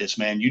got this,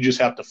 man. You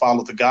just have to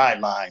follow the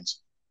guidelines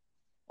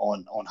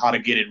on how to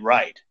get it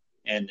right.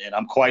 And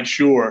I'm quite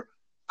sure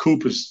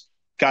Coop has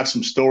got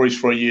some stories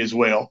for you as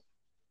well.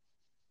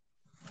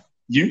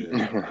 I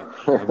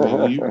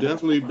mean, you've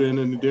definitely been,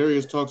 and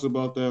Darius talks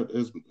about that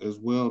as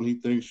well. And he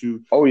thanks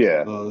you. Oh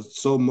yeah,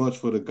 so much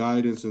for the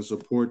guidance and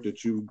support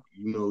that you've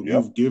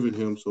given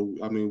him. So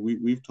I mean,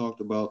 we've talked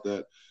about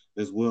that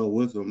as well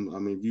with him. I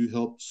mean, you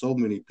helped so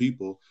many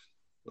people.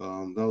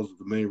 That was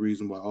the main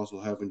reason why also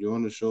having you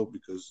on the show,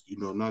 because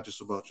not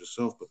just about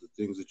yourself, but the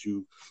things that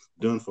you've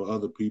done for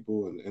other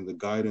people and the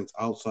guidance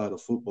outside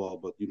of football,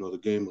 but the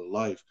game of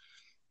life.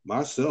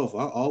 Myself,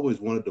 I always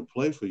wanted to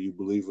play for you,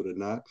 believe it or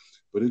not,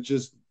 but it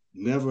just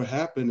never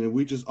happened, and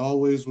we just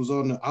always was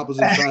on the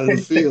opposite side of the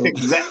field.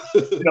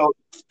 Exactly.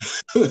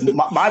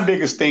 My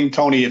biggest thing,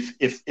 Tony,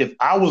 if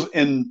I was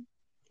in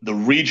the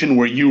region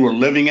where you were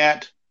living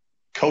at,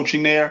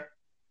 coaching there,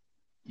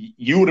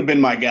 you would have been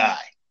my guy.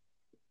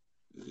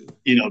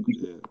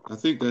 I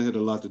think that had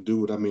a lot to do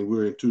with. I mean,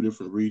 we're in two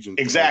different regions.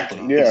 Exactly.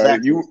 Yeah,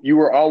 exactly. You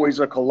were always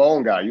a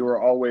Cologne guy. You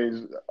were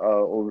always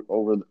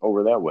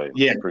over that way.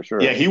 Yeah, for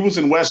sure. Yeah, he was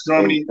in West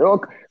Germany.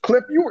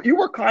 Cliff, you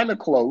were kind of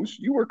close.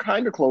 You were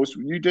kind of close.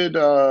 You did.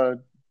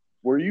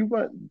 Were you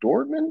at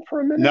Dortmund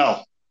for a minute?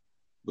 No,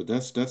 but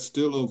that's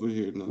still over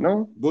here.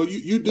 No. Well,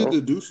 you did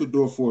the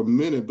Dusseldorf for a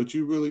minute, but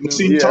you really never.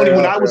 See, Tony,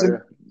 when I was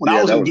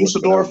in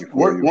Dusseldorf,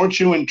 weren't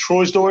you in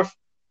Troisdorf?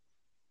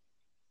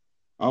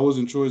 I was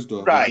in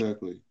Troisdorf, right.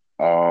 Exactly.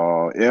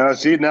 Oh, yeah.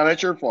 See, now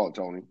that's your fault,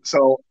 Tony.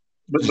 So,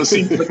 but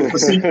see,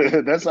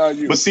 that's how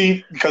you. But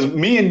see, because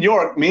me and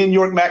York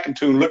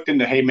McIntoon looked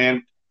into, hey,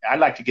 man, I'd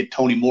like to get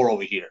Tony Moore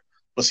over here.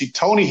 But see,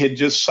 Tony had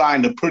just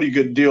signed a pretty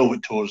good deal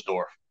with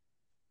Troisdorf.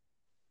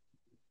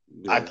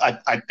 Yeah.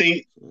 I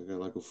think. I got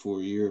like a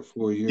 4 year.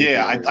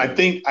 Yeah, I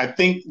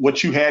think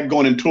what you had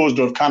going in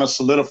Troisdorf kind of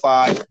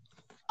solidified.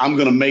 I'm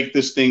going to make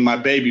this thing my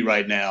baby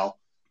right now.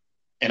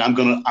 And I'm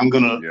gonna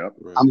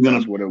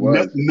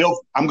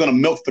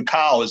milk the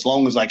cow as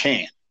long as I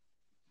can.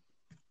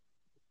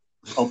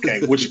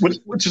 Okay, which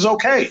is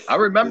okay. I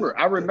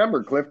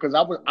remember Cliff, because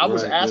I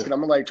was asking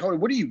him, I'm like, Tony,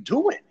 what are you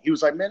doing? He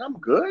was like, man, I'm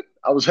good.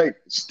 I was like,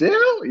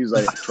 still? He was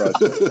like,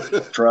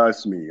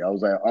 trust me. I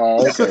was like,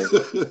 oh,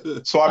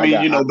 okay. So I mean,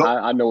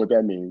 I know what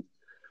that means.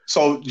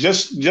 So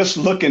just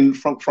looking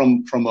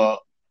from a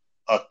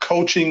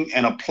coaching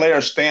and a player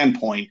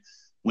standpoint,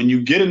 when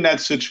you get in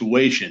that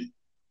situation,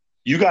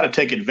 you got to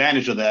take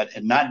advantage of that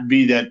and not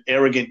be that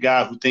arrogant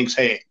guy who thinks,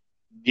 hey,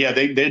 yeah,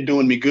 they're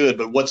doing me good,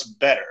 but what's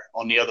better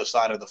on the other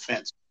side of the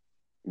fence?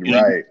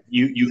 Right.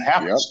 You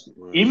have to,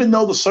 even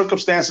though the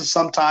circumstances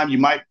sometimes you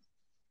might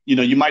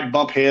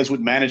bump heads with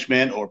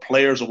management or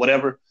players or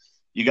whatever,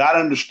 you got to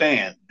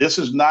understand this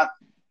is not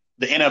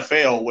the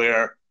NFL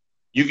where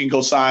you can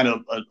go sign a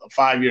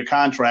 5-year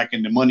contract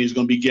and the money is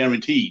going to be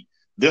guaranteed.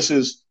 This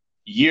is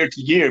year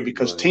to year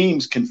because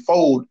teams can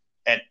fold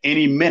at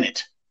any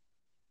minute.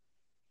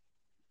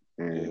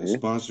 Yeah,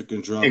 sponsor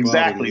can drop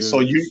exactly. out. So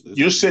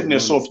you're sitting there.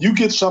 So if you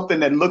get something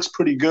that looks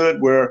pretty good,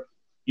 where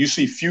you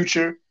see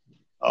future,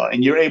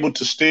 and you're able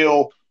to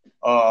still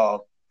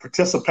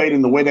participate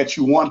in the way that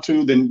you want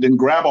to, then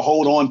grab a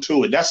hold on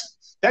to it.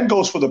 That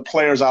goes for the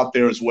players out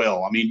there as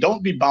well. I mean,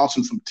 don't be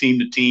bouncing from team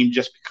to team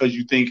just because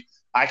you think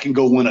I can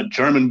go win a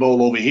German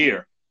Bowl over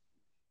here,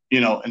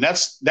 And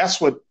that's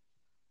what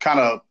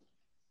kind of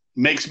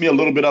makes me a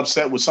little bit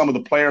upset with some of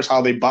the players,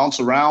 how they bounce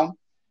around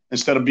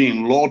instead of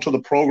being loyal to the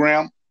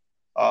program.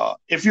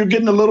 If you're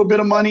getting a little bit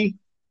of money,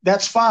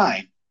 that's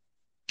fine.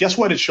 Guess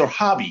what? It's your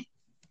hobby.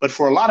 But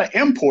for a lot of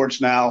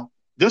imports now,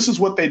 this is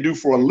what they do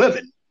for a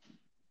living.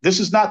 This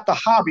is not the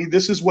hobby.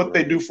 This is what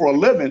they do for a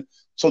living.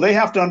 So they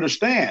have to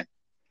understand,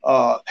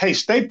 hey,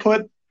 stay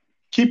put,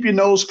 keep your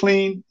nose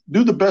clean,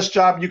 do the best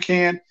job you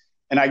can.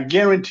 And I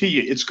guarantee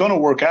you it's going to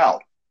work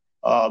out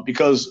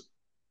because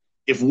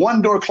if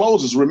one door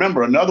closes,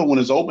 remember, another one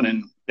is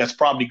opening that's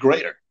probably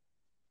greater.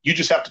 You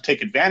just have to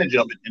take advantage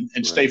of it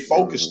and stay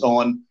focused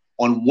on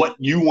what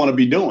you want to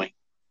be doing.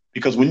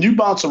 Because when you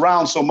bounce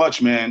around so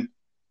much, man,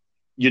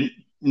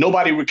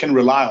 nobody can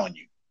rely on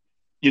you.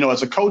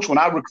 As a coach, when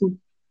I recruit,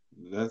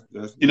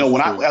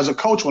 as a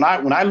coach, when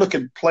I look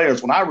at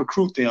players, when I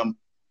recruit them,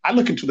 I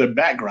look into their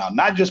background,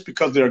 not just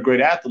because they're a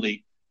great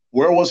athlete.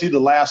 Where was he the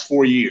last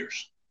 4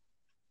 years?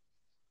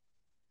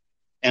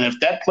 And if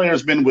that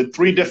player's been with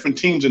 3 different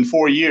teams in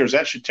 4 years,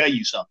 that should tell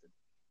you something.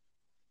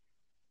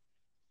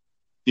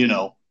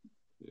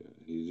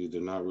 He's either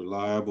not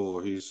reliable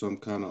or he's some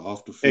kind of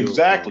off the field.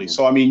 Exactly.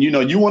 So, I mean,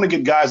 you want to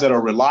get guys that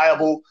are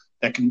reliable,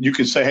 that you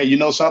can say, hey, you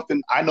know something?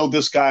 I know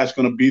this guy is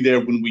going to be there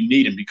when we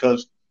need him,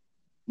 because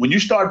when you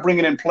start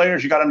bringing in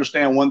players, you got to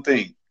understand one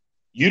thing.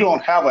 You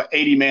don't have an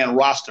 80-man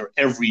roster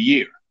every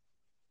year.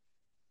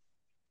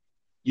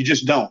 You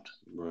just don't.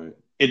 Right.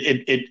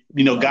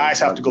 Guys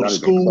have to go to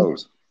school.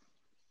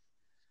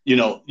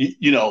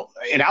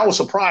 And I was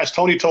surprised.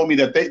 Tony told me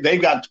that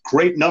they've got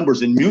great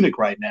numbers in Munich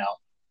right now.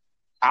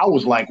 I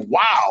was like,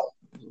 wow,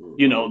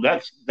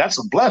 that's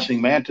a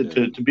blessing, man, to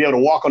be able to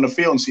walk on the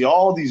field and see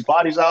all these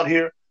bodies out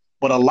here.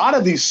 But a lot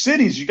of these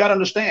cities, you got to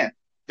understand,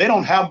 they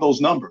don't have those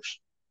numbers.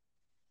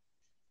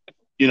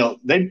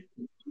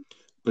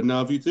 But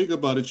now, if you think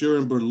about it, you're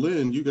in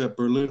Berlin. You got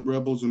Berlin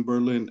Rebels and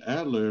Berlin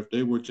Adler. If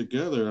they were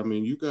together, I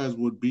mean, you guys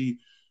would be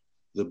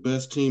the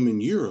best team in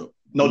Europe.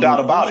 No doubt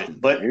about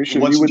it. But you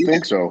would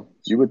think so.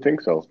 You would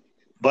think so.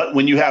 But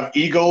when you have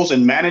egos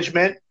and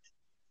management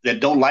that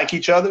don't like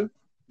each other,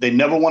 they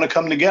never want to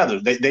come together.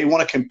 They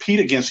want to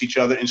compete against each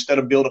other instead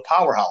of build a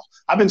powerhouse.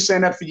 I've been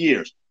saying that for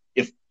years.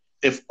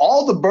 If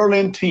all the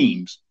Berlin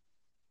teams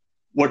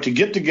were to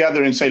get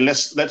together and say,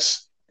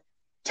 let's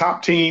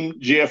top team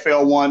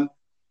GFL 1,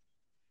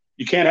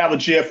 you can't have a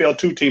GFL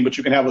 2 team, but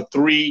you can have a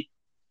 3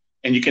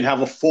 and you can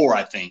have a 4,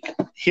 I think,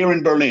 here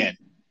in Berlin.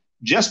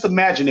 Just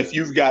imagine if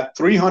you've got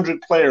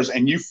 300 players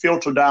and you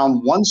filter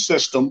down one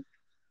system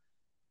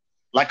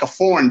like a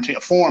forum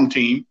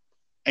team,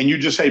 and you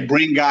just say,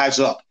 bring guys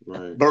up.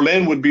 Right.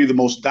 Berlin would be the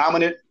most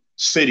dominant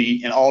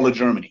city in all of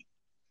Germany.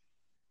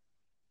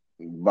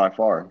 By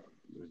far.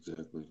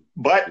 Exactly.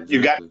 But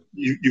you've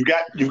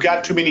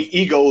got too many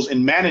egos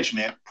in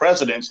management,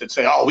 presidents that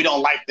say, oh, we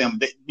don't like them.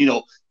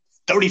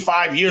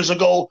 35 years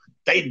ago,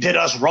 they did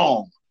us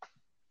wrong.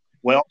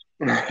 Well,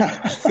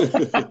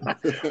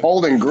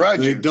 holding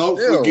grudges. They don't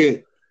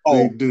forget.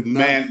 Oh, they do not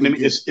man,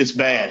 forget. it's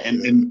bad.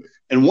 And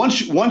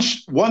once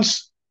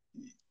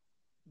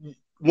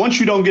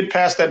you don't get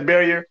past that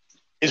barrier,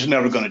 it's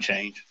never going to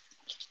change.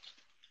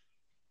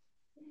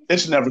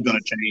 It's never going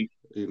to change.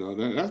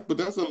 But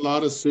that's a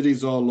lot of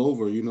cities all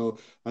over.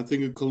 I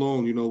think of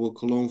Cologne. With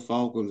Cologne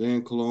Falcons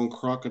and Cologne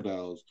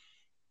Crocodiles.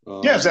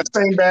 Yes, that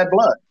same bad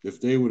blood. If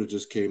they would have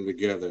just came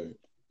together,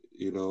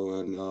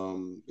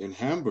 and in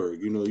Hamburg,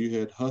 you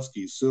had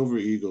Huskies, Silver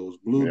Eagles,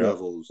 Blue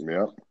Devils.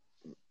 Yeah.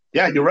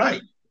 Yeah, you're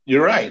right.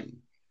 You're right.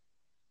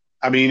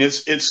 I mean,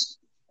 it's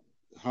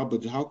how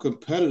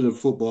competitive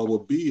football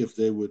would be if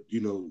they would,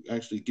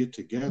 actually get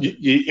together.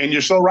 And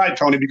you're so right,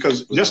 Tony,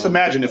 because just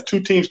imagine if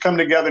two teams come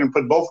together and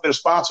put both of their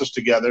sponsors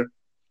together.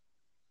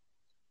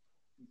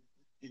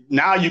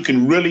 Now you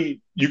can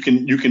really you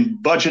can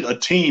budget a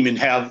team and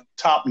have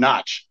top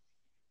notch.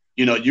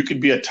 You could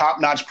be a top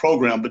notch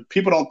program, but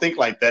people don't think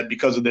like that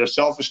because of their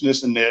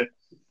selfishness and their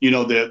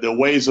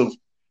ways of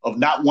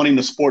not wanting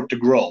the sport to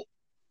grow.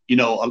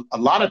 A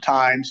lot of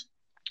times,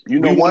 we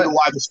wonder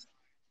why this.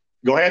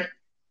 Go ahead.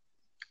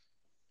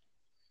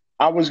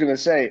 I was going to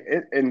say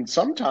it, and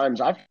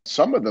sometimes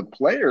some of the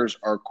players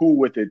are cool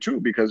with it too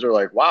because they're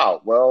like,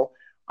 wow, well,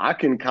 I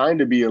can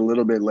kind of be a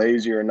little bit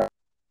lazier and not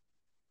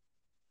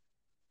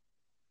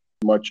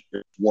much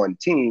one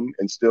team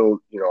and still,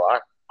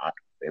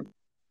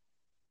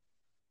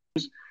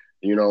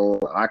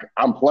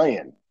 I'm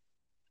playing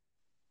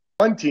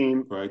one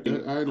team. Right.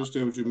 I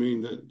understand what you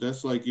mean.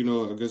 That's like,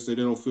 I guess they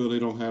don't feel they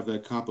don't have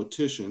that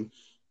competition,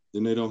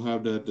 then they don't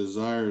have that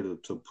desire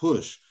to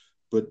push.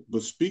 But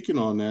speaking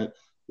on that,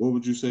 what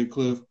would you say,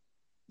 Cliff?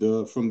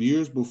 From the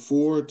years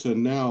before to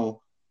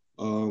now,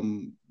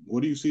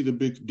 what do you see the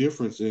big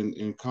difference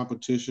in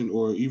competition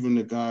or even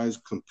the guys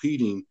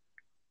competing,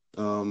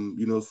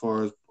 as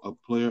far as a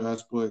player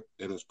aspect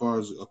and as far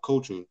as a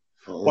coaching?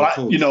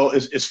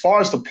 As far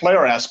as the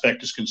player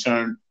aspect is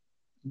concerned,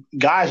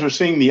 guys are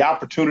seeing the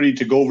opportunity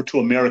to go over to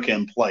America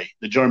and play,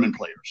 the German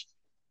players.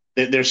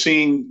 They're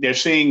seeing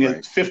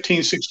right.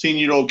 15,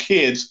 16-year-old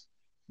kids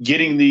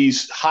getting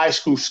these high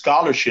school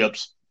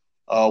scholarships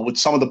with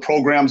some of the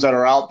programs that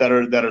are out that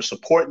are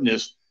supporting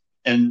this.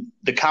 And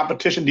the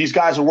competition, these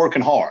guys are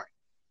working hard.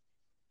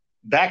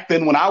 Back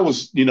then when I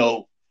was,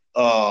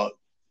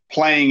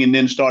 playing and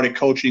then started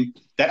coaching,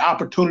 that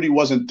opportunity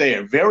wasn't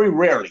there. Very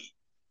rarely.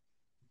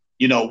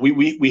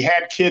 We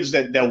had kids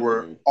that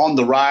were on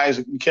the rise,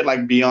 a kid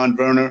like Bjorn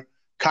Werner,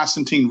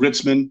 Konstantin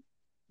Ritzman.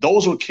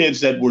 Those were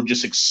kids that were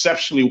just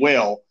exceptionally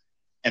well,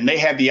 and they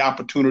had the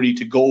opportunity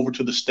to go over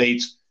to the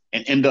States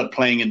and end up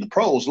playing in the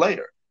pros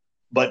later.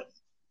 But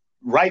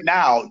right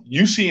now,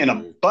 you see an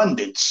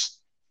abundance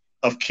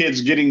of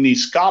kids getting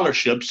these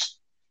scholarships,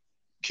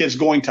 kids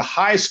going to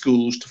high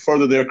schools to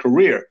further their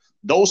career.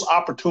 Those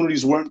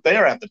opportunities weren't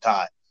there at the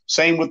time.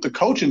 Same with the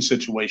coaching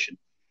situation.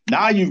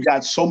 Now you've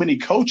got so many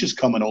coaches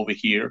coming over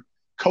here,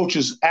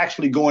 coaches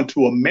actually going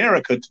to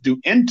America to do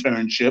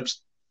internships,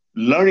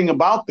 learning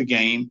about the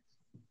game,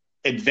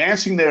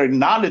 advancing their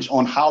knowledge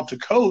on how to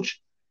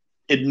coach.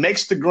 It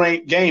makes the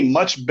great game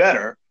much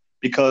better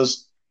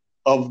because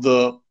of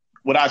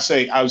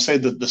I would say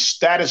the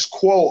status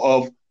quo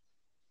of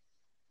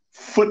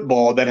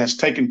football that has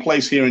taken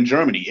place here in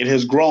Germany. It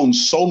has grown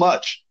so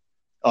much,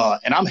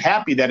 and I'm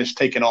happy that it's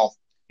taken off.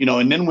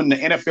 And then when the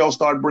NFL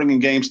started bringing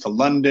games to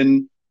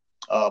London,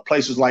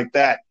 places like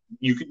that,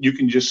 you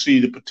can just see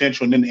the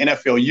potential. And then the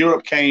NFL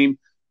Europe came.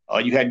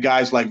 You had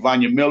guys like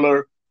Vanya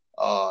Miller,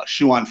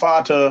 Shuan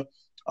Fata,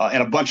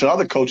 and a bunch of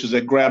other coaches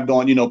that grabbed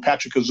on,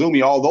 Patrick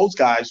Kazumi, all those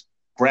guys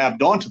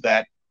grabbed onto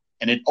that.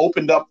 And it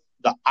opened up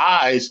the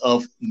eyes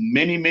of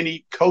many,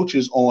 many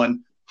coaches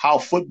on how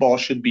football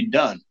should be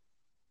done.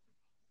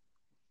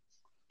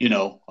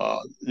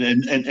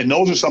 And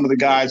those are some of the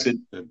guys that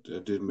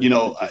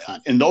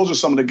and those are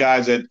some of the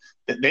guys that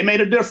they made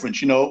a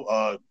difference.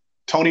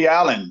 Tony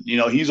Allen,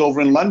 he's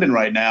over in London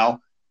right now,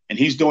 and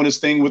he's doing his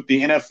thing with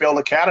the NFL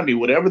Academy,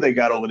 whatever they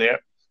got over there.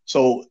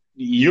 So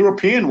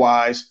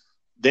European-wise,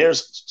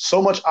 there's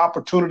so much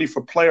opportunity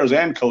for players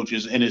and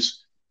coaches, and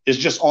it's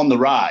just on the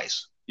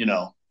rise.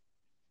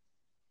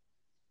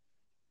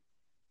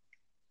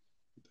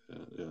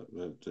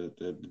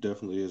 That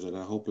definitely is, and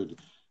I hope it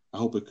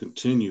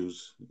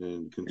continues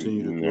and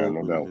continue to grow,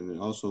 no doubt. And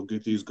also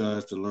get these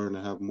guys to learn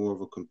to have more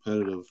of a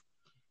competitive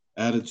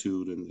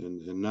attitude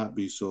and not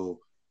be so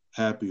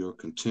happy or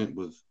content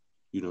with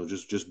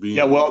just being.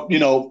 Yeah, well,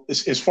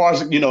 as far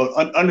as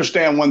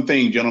understand one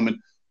thing, gentlemen.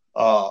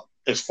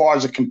 As far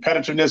as the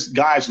competitiveness,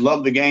 guys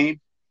love the game,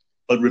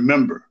 but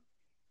remember,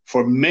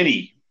 for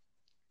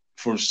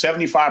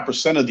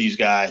 75% of these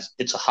guys,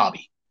 it's a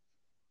hobby.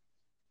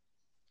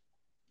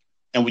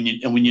 And when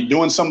you're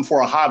doing something for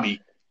a hobby,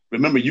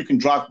 remember, you can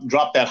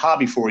drop that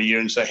hobby for a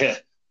year and say, hey,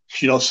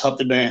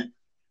 something, man,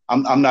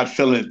 I'm not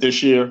feeling it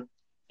this year.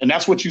 And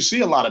that's what you see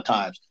a lot of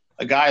times.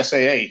 A guy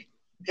say, hey,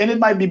 and it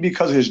might be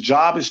because his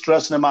job is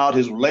stressing him out,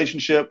 his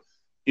relationship,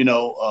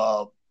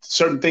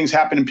 certain things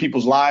happen in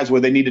people's lives where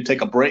they need to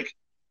take a break.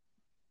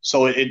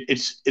 So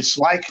it's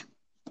like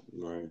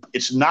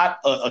it's not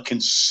a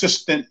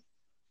consistent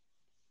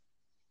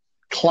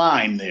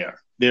climb there.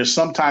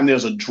 Sometimes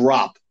there's a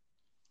drop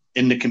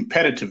in the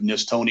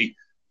competitiveness, Tony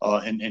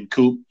and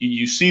Coop.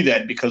 You see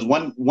that because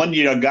one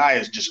year a guy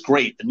is just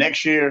great. The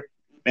next year,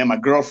 man, my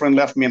girlfriend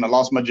left me and I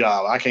lost my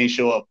job. I can't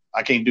show up.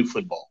 I can't do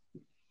football.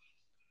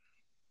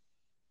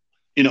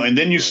 And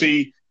then you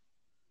see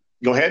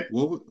 – go ahead.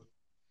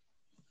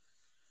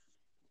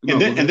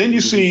 And then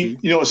you see,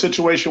 a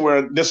situation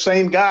where this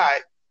same guy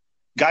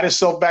got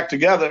himself back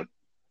together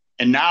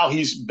and now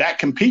he's back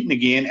competing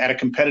again at a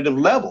competitive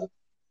level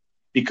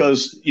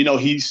because,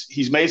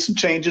 he's made some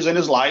changes in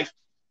his life,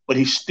 but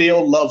he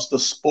still loves the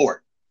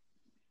sport.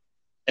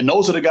 And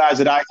those are the guys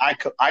that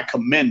I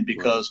commend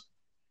because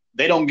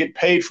they don't get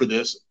paid for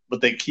this,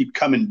 but they keep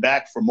coming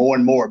back for more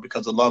and more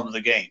because of love of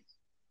the game.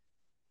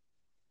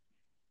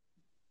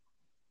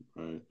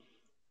 Right.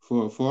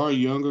 For our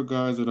younger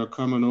guys that are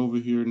coming over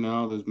here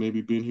now, that's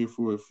maybe been here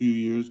for a few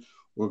years,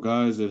 or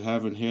guys that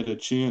haven't had a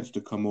chance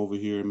to come over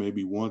here and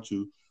maybe want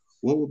to,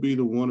 what would be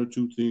the one or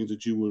two things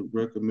that you would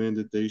recommend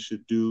that they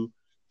should do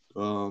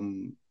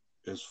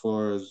as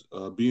far as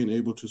being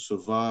able to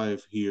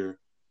survive here,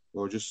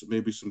 or just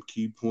maybe some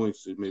key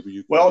points that maybe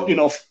you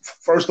can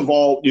first of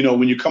all,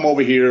 when you come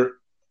over here,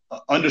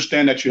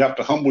 understand that you have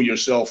to humble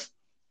yourself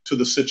to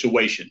the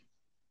situation.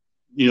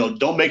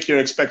 Don't make your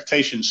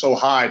expectations so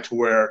high to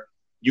where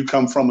you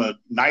come from a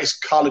nice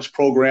college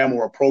program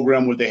or a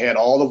program where they had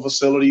all the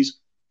facilities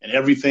and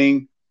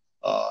everything.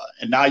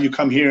 And now you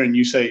come here and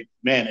you say,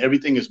 man,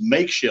 everything is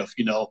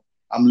makeshift.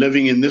 I'm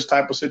living in this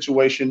type of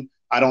situation.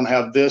 I don't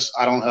have this.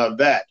 I don't have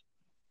that.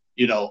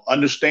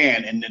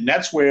 Understand. And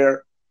that's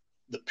where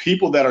the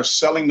people that are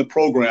selling the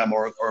program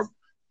or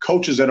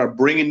coaches that are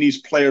bringing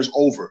these players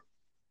over,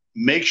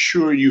 make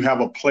sure you have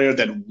a player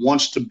that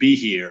wants to be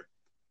here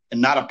and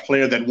not a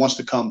player that wants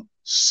to come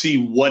see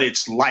what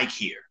it's like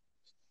here.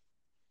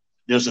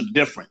 There's a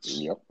difference.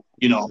 Yep.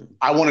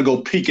 I want to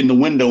go peek in the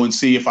window and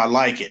see if I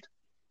like it.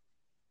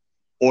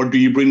 Or do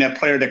you bring that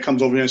player that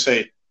comes over here and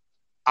say,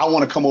 I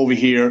want to come over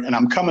here and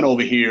I'm coming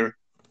over here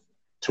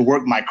to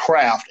work my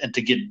craft and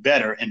to get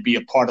better and be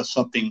a part of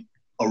something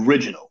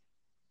original?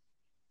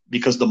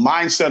 Because the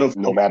mindset of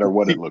no matter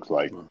what it looks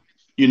like,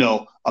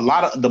 a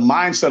lot of the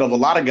mindset of a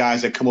lot of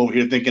guys that come over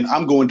here thinking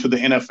I'm going to the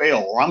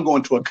NFL or I'm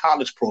going to a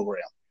college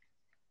program.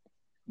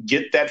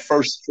 Get that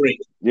first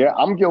straight. Yeah,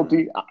 I'm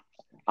guilty.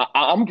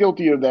 I'm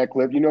guilty of that,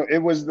 Cliff. It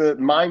was the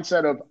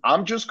mindset of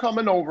I'm just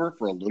coming over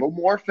for a little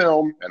more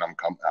film and I'm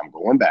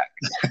going back.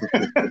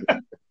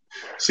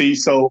 See,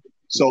 so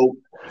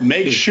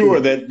make sure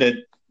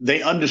that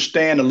they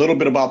understand a little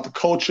bit about the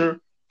culture,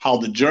 how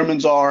the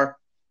Germans are.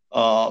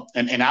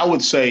 And I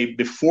would say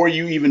before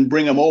you even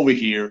bring them over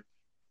here,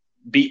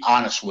 be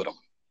honest with them.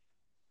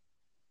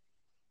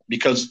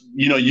 Because,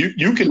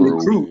 you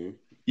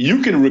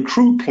can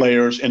recruit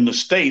players in the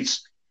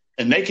States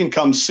and they can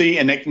come see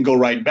and they can go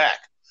right back.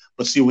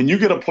 But see, when you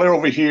get a player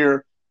over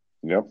here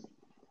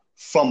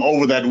from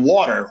over that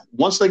water,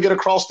 once they get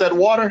across that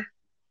water,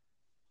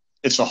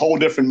 it's a whole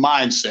different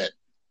mindset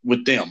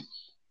with them.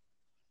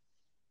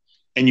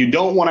 And you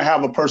don't want to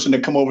have a person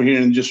that come over here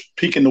and just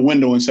peek in the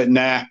window and say,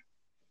 nah,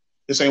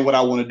 this ain't what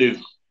I want to do.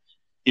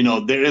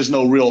 There is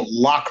no real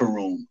locker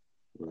room.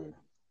 Right.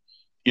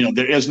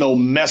 There is no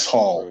mess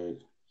hall. Right.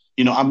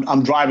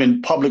 I'm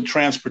driving public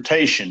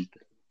transportation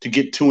to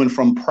get to and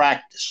from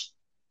practice.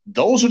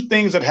 Those are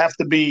things that have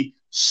to be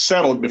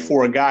settled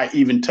before a guy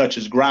even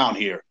touches ground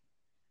here.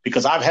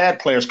 Because I've had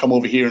players come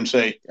over here and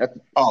say,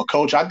 oh,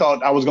 coach, I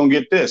thought I was going to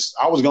get this.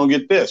 I was going to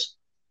get this.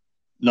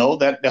 No,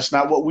 that's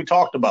not what we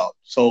talked about.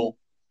 So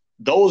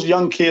those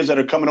young kids that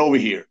are coming over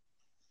here,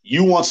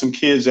 You want some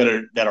kids that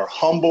are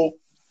humble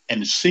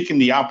and seeking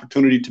the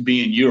opportunity to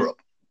be in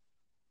Europe.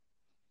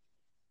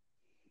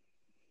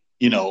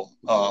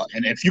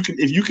 And if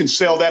you can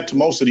sell that to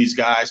most of these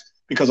guys,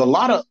 because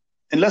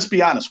and let's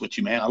be honest with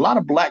you, man, a lot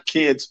of black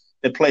kids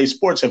that play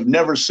sports have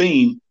never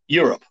seen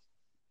Europe.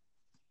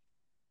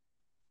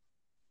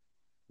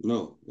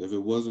 No, if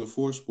it wasn't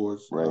for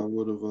sports, right. I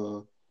would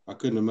have. I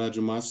couldn't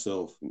imagine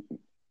myself.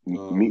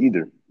 Me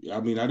either. I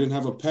mean, I didn't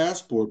have a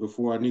passport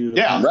before I needed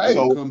a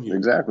passport to come here.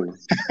 Exactly.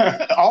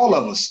 All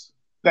of us.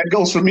 That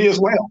goes for me as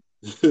well.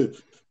 And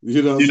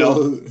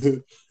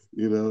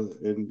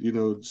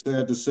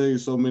sad to say,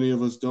 so many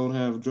of us don't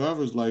have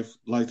driver's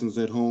license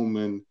at home,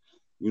 and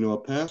a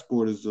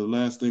passport is the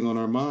last thing on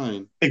our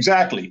mind.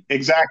 Exactly.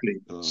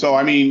 So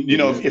I mean,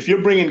 if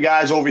you're bringing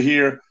guys over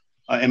here,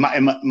 and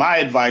my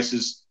advice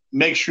is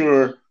make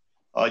sure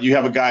you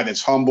have a guy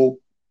that's humble,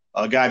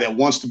 a guy that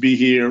wants to be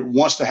here,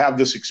 wants to have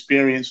this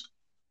experience,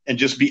 and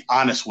just be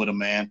honest with them,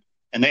 man.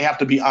 And they have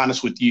to be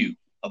honest with you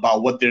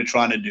about what they're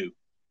trying to do.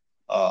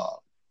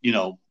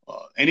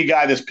 Any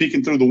guy that's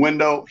peeking through the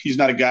window, he's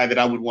not a guy that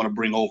I would want to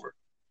bring over.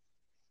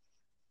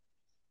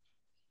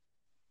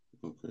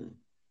 Okay.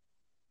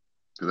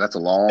 So that's a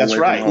long. That's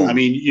right. I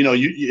mean,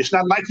 it's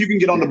not like you can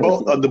get on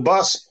the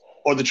bus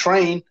or the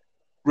train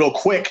real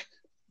quick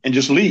and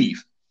just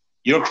leave.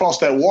 You're across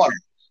that water.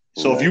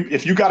 So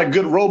if you got a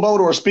good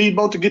rowboat or a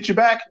speedboat to get you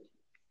back,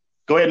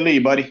 go ahead and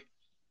leave, buddy.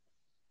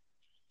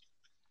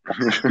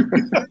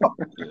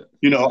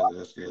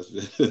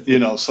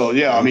 So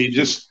yeah, I mean,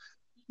 just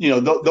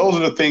those are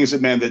the things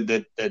that, man,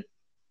 that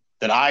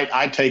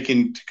I take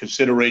into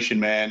consideration,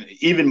 man.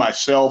 Even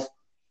myself,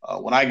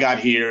 when I got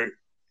here,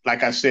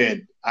 like I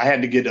said, I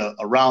had to get a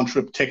round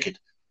trip ticket,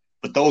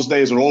 but those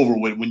days are over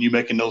with when you're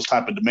making those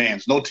type of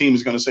demands. No team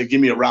is going to say, "Give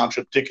me a round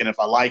trip ticket. If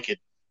I like it,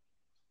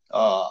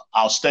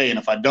 I'll stay, and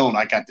if I don't,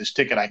 I got this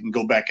ticket. I can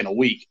go back in a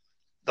week."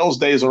 Those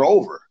days are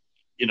over,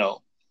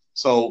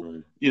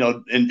 So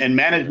and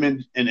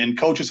management and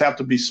coaches have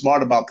to be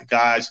smart about the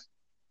guys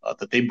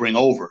that they bring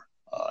over.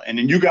 And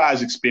then you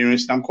guys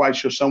experienced, I'm quite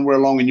sure somewhere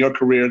along in your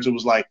careers, it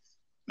was like,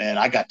 man,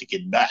 I got to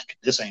get back.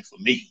 This ain't for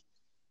me.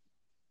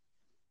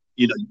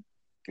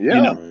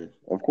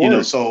 Of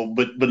course. So,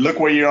 but look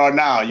where you are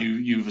now.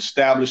 You've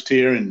established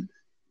here, and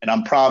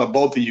I'm proud of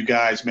both of you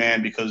guys,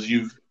 man, because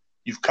you've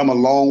come a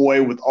long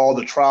way with all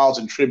the trials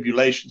and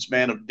tribulations,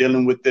 man, of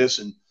dealing with this,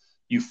 and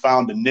you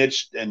found a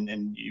niche,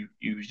 and you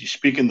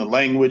speaking the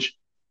language,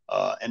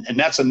 and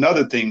that's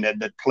another thing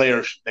that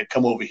players that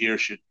come over here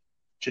should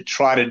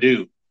try to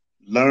do.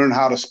 Learn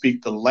how to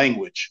speak the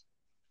language,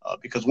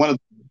 because one of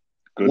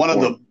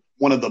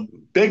the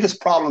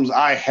biggest problems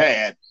I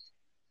had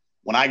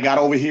when I got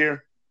over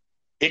here,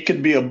 it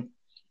could be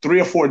 3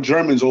 or 4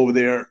 Germans over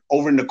there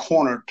over in the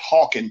corner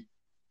talking,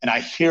 and I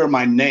hear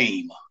my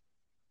name,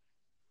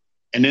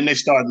 and then they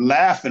start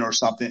laughing or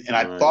something, and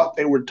I thought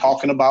they were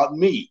talking about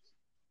me,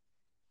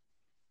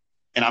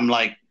 and I'm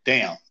like,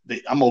 damn,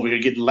 I'm over here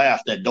getting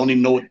laughed at. Don't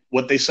even know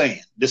what they're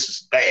saying. This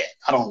is bad.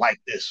 I don't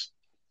like this.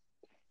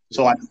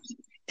 So I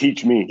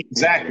teach me.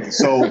 Exactly.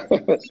 So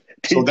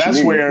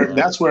that's where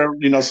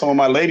some of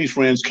my ladies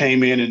friends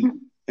came in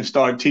and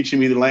started teaching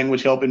me the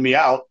language, helping me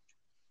out.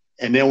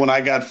 And then when I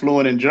got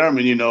fluent in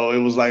German, it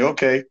was like,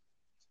 okay,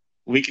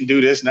 we can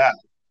do this now.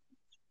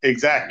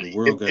 Exactly.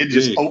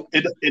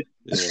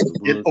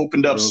 It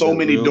opened up so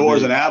many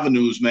doors and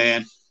avenues,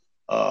 man.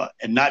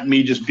 And not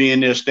me just being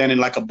there standing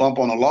like a bump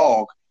on a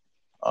log.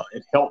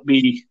 It helped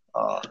me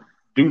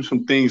do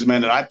some things,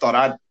 man, that I thought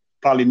I'd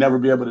probably never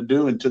be able to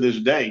do, and to this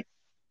day.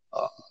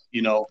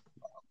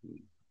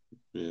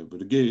 Yeah,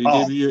 but again, it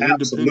gave you your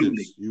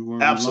independence. You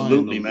weren't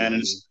absolutely, man.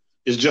 And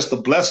it's just a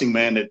blessing,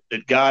 man,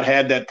 that God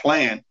had that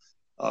plan.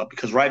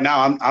 Because right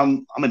now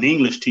I'm an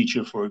English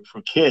teacher for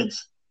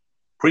kids,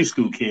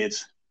 preschool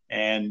kids,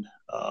 and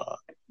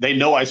they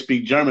know I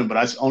speak German, but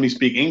I only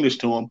speak English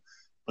to them.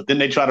 But then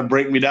they try to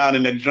break me down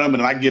in that German,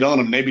 and I get on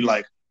them, and they be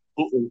like,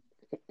 "Uh-oh."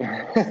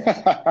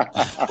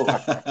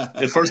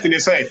 The first thing they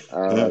say,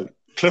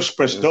 Cliff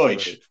spricht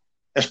Deutsch.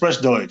 Er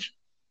spricht Deutsch.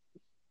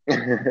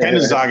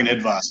 Keine sagen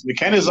etwas. Wir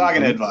keine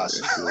sagen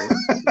etwas.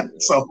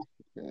 So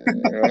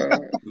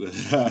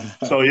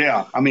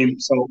yeah, I mean,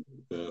 so.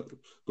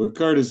 But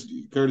Curtis,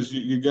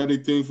 you got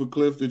anything for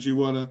Cliff that you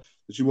wanna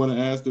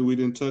ask that we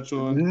didn't touch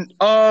on?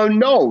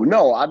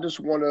 No. I just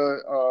want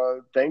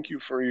to thank you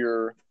for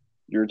your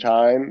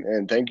time,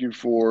 and thank you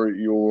for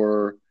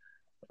your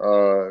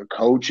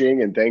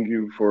coaching, and thank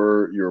you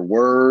for your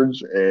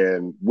words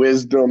and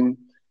wisdom.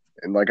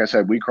 And like I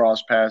said, we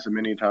crossed paths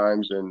many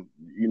times, and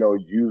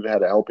you've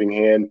had a helping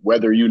hand,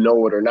 whether you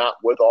know it or not,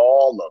 with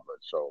all of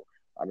us. So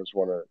I just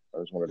want to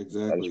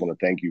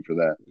thank you for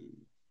that.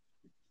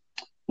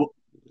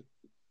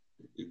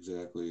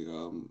 Exactly.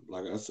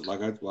 Like I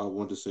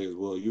want to say as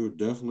well, you're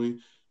definitely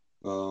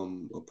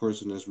a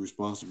person that's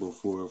responsible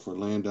for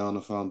laying down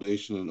the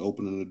foundation and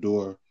opening the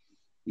door,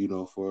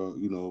 for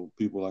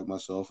people like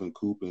myself and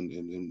Coop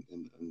and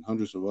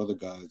hundreds of other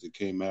guys that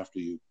came after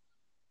you.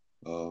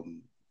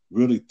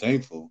 Really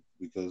thankful,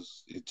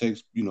 because it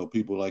takes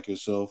people like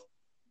yourself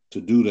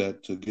to do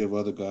that, to give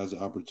other guys the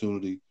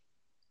opportunity.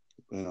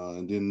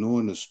 And then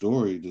knowing the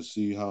story to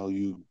see how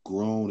you've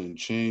grown and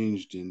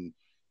changed in,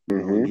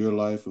 in your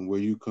life and where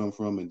you come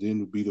from, and then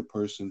to be the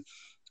person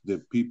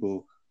that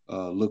people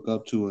look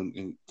up to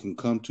and can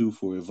come to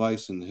for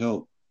advice and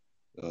help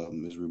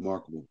is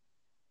remarkable.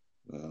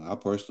 I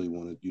personally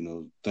want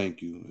to,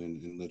 thank you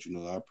and let you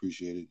know I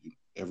appreciate it,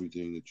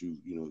 everything that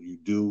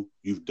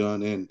you've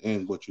done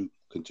and what you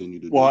continue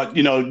to do. Well,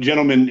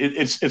 gentlemen,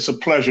 it's a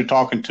pleasure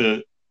talking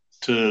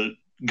to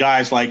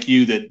guys like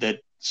you that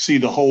see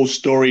the whole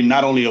story,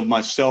 not only of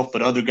myself,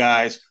 but other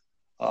guys,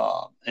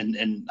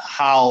 and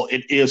how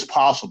it is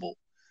possible.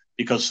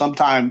 Because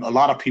sometimes a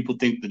lot of people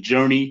think the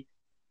journey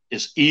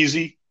is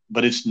easy,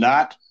 but it's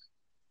not.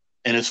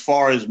 And as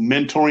far as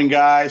mentoring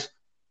guys,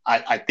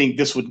 I think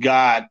this is what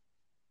God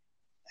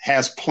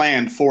has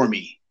planned for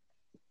me.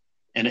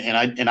 And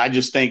I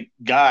just thank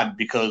God,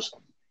 because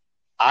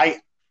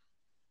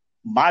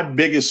my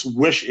biggest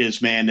wish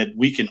is, man, that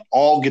we can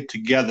all get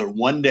together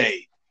one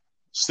day,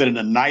 sit in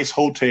a nice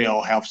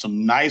hotel, have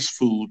some nice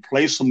food,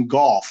 play some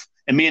golf.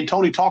 And me and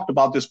Tony talked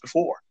about this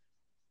before.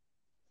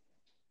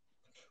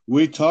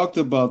 We talked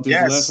about this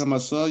last time I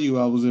saw you.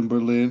 I was in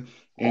Berlin,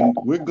 and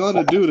we're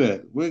gonna do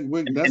that.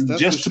 That's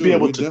just for to be sure.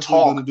 able We're to definitely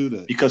talk, gonna do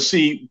that. because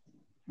see,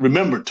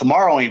 remember,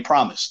 tomorrow ain't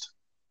promised.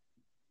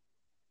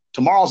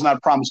 Tomorrow's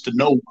not promised to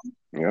no one.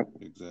 Yep,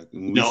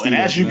 exactly. And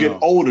as you get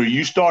older,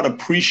 you start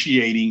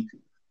appreciating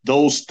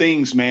those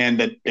things, man,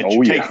 that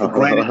you take for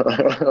granted.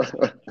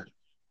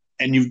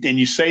 And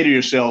you say to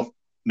yourself,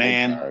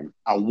 man,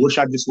 I wish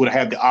I just would have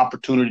had the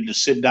opportunity to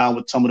sit down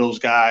with some of those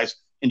guys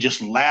and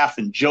just laugh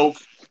and joke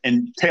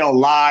and tell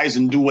lies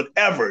and do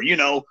whatever,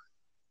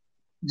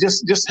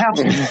 just have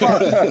some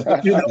fun.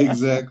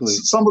 Exactly.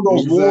 Some of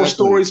those war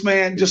stories,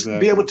 man, just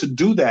be able to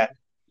do that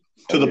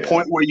to the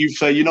point where you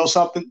say,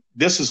 something,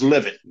 this is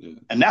living. Yeah.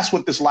 And that's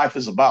what this life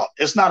is about.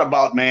 It's not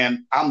about,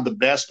 man, I'm the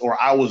best,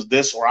 or I was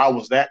this, or I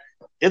was that.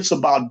 It's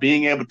about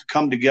being able to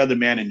come together,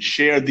 man, and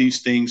share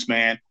these things,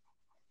 man,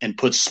 and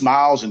put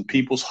smiles in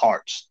people's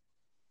hearts.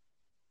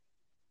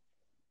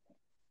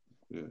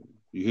 Yeah,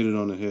 you hit it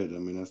on the head. I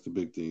mean, that's the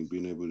big thing,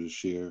 being able to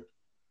share,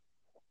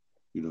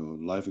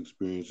 life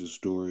experiences,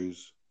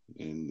 stories,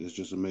 and it's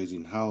just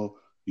amazing how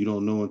you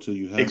don't know until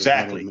you have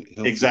exactly. It,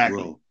 how it helps you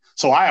grow.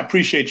 So I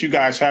appreciate you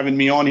guys having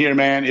me on here,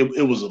 man.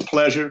 It was a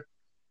pleasure.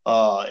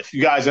 If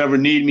you guys ever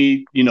need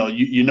me,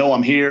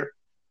 I'm here.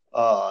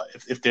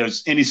 If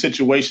there's any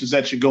situations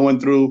that you're going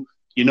through,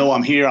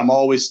 I'm here. I'm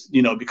always,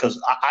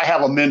 because I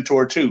have a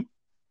mentor too,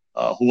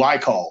 who I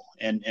call,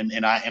 and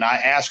I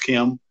ask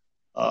him,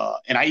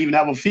 and I even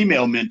have a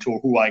female mentor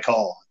who I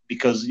call,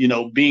 because,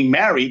 being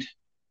married,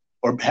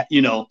 or,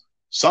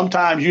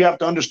 sometimes you have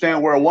to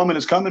understand where a woman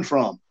is coming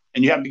from,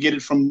 and you have to get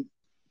it from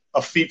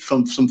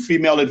from some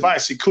female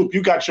advice. See, Coop,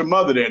 you got your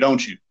mother there,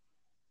 don't you?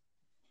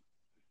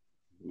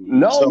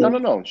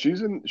 No.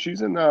 She's in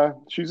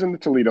the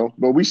Toledo,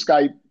 but we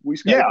Skype.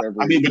 Yeah,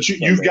 but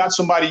you've got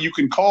somebody you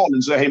can call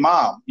and say, "Hey,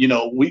 Mom,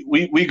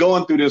 we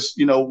going through this.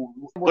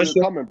 Where's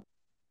you're coming?"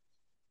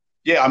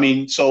 Yeah,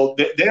 so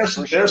there's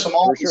some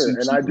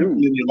offices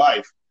in your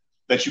life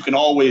that you can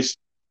always,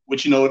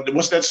 which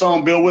what's that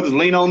song Bill Withers,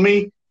 Lean on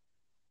Me?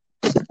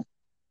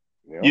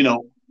 Yeah.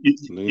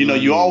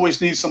 You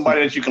always need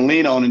somebody that you can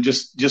lean on, and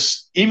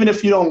just even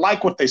if you don't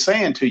like what they're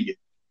saying to you,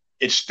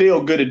 it's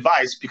still good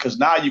advice, because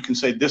now you can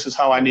say, this is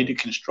how I need to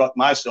construct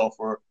myself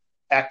or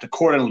act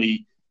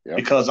accordingly,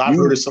 because I've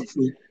heard it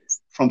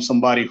from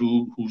somebody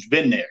who's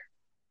been there.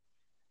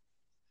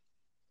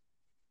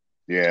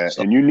 Yeah,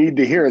 and you need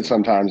to hear it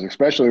sometimes,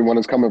 especially when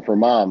it's coming from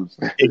moms.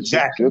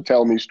 Exactly. She'll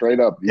tell me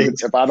straight up,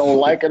 if I don't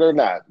like it or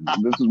not,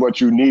 this is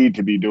what you need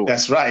to be doing.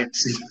 That's right.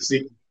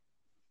 See?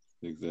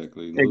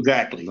 Exactly.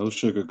 Exactly. No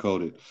sugar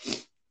coated.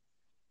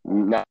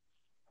 No.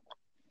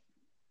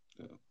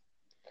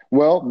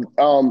 Well,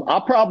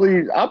 I'll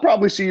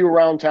probably see you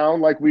around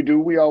town like we do.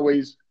 We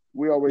always.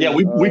 Yeah,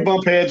 we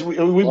bump heads.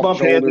 We bump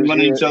heads and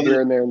run into each other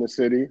here and there in the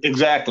city.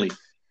 Exactly.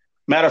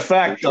 Matter of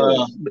fact,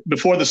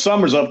 before the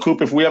summer's up,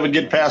 Coop, if we ever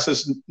get past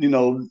this,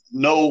 no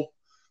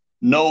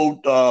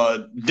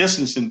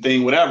distancing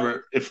thing,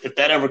 whatever, if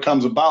that ever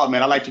comes about,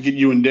 man, I'd like to get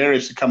you and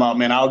Darius to come out,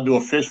 man. I'll do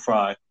a fish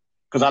fry,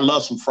 because I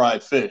love some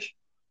fried fish.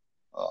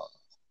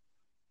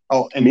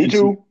 Me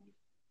too.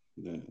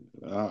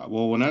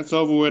 Well, when that's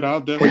over with,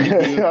 I'll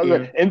definitely be up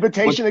there.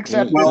 Invitation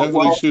accepted.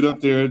 Definitely shoot up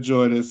there and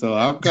join it. So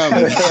I'm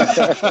coming.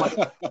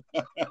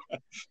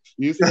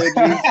 You said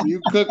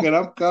you cooking.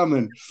 I'm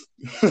coming.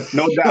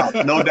 No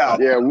doubt.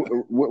 Yeah,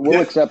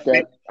 we'll accept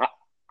that.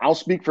 I'll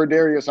speak for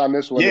Darius on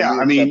this one. Yeah,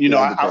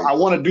 I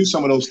want to do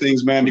some of those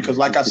things, man, because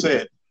like I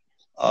said,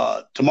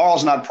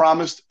 tomorrow's not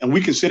promised, and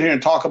we can sit here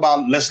and talk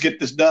about, let's get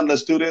this done,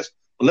 let's do this,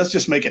 but let's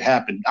just make it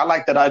happen. I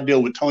like that idea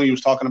with Tony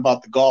was talking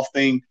about the golf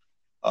thing,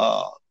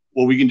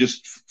 where we can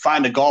just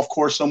find a golf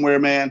course somewhere,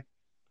 man,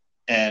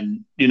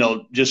 and,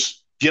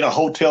 just get a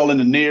hotel in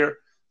the near,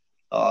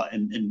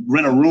 and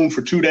rent a room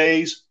for 2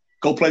 days,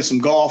 go play some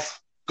golf,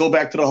 go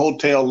back to the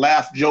hotel,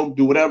 laugh, joke,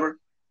 do whatever,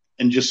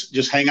 and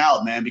just hang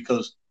out, man,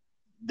 because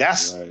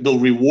That's Right. the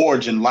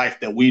rewards in life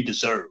that we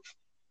deserve.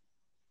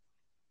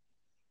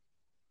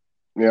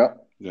 Yeah.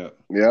 Yeah.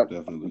 Yep.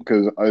 Definitely.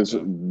 Because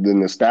Yeah. the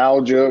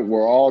nostalgia,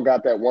 we're all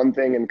got that one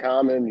thing in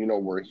common. You know,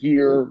 we're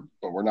here,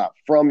 but we're not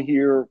from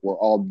here. We're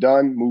all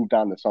done, moved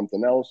on to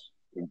something else.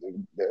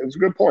 It's a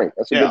good point.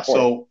 That's a Yeah. good point.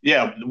 So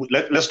yeah,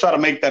 let's try to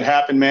make that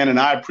happen, man. And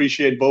I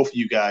appreciate both of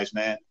you guys,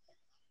 man.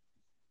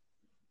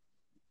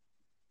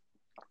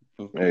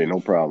 Okay. Hey, no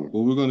problem.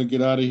 Well, we're going to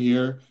get out of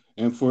here.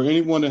 And for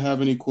anyone that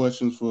have any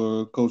questions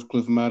for Coach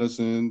Cliff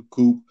Madison,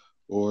 Coop,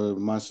 or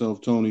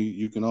myself, Tony,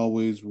 you can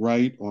always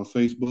write on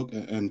Facebook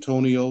at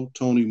Antonio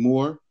Tony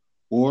Moore,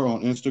 or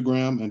on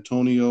Instagram,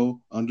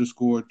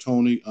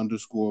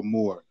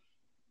 Antonio_Tony_Moore.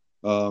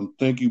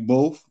 Thank you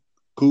both.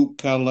 Coop,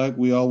 Cadillac,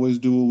 we always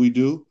do what we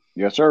do.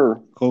 Yes, sir.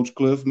 Coach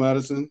Cliff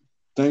Madison,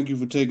 thank you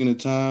for taking the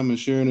time and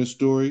sharing this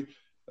story.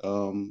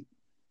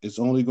 It's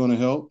only going to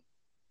help.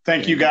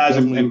 Thank you guys,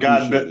 Definitely and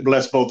God appreciate it.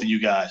 bless both of you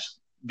guys.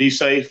 Be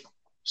safe,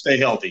 stay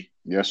healthy.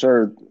 Yes,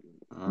 sir.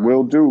 All right.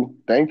 Will do.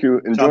 Thank you.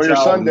 Enjoy Ciao, your ciao.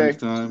 Until Sunday.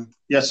 next time.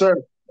 Yes, sir.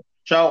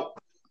 Ciao.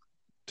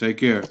 Take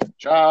care.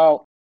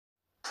 Ciao.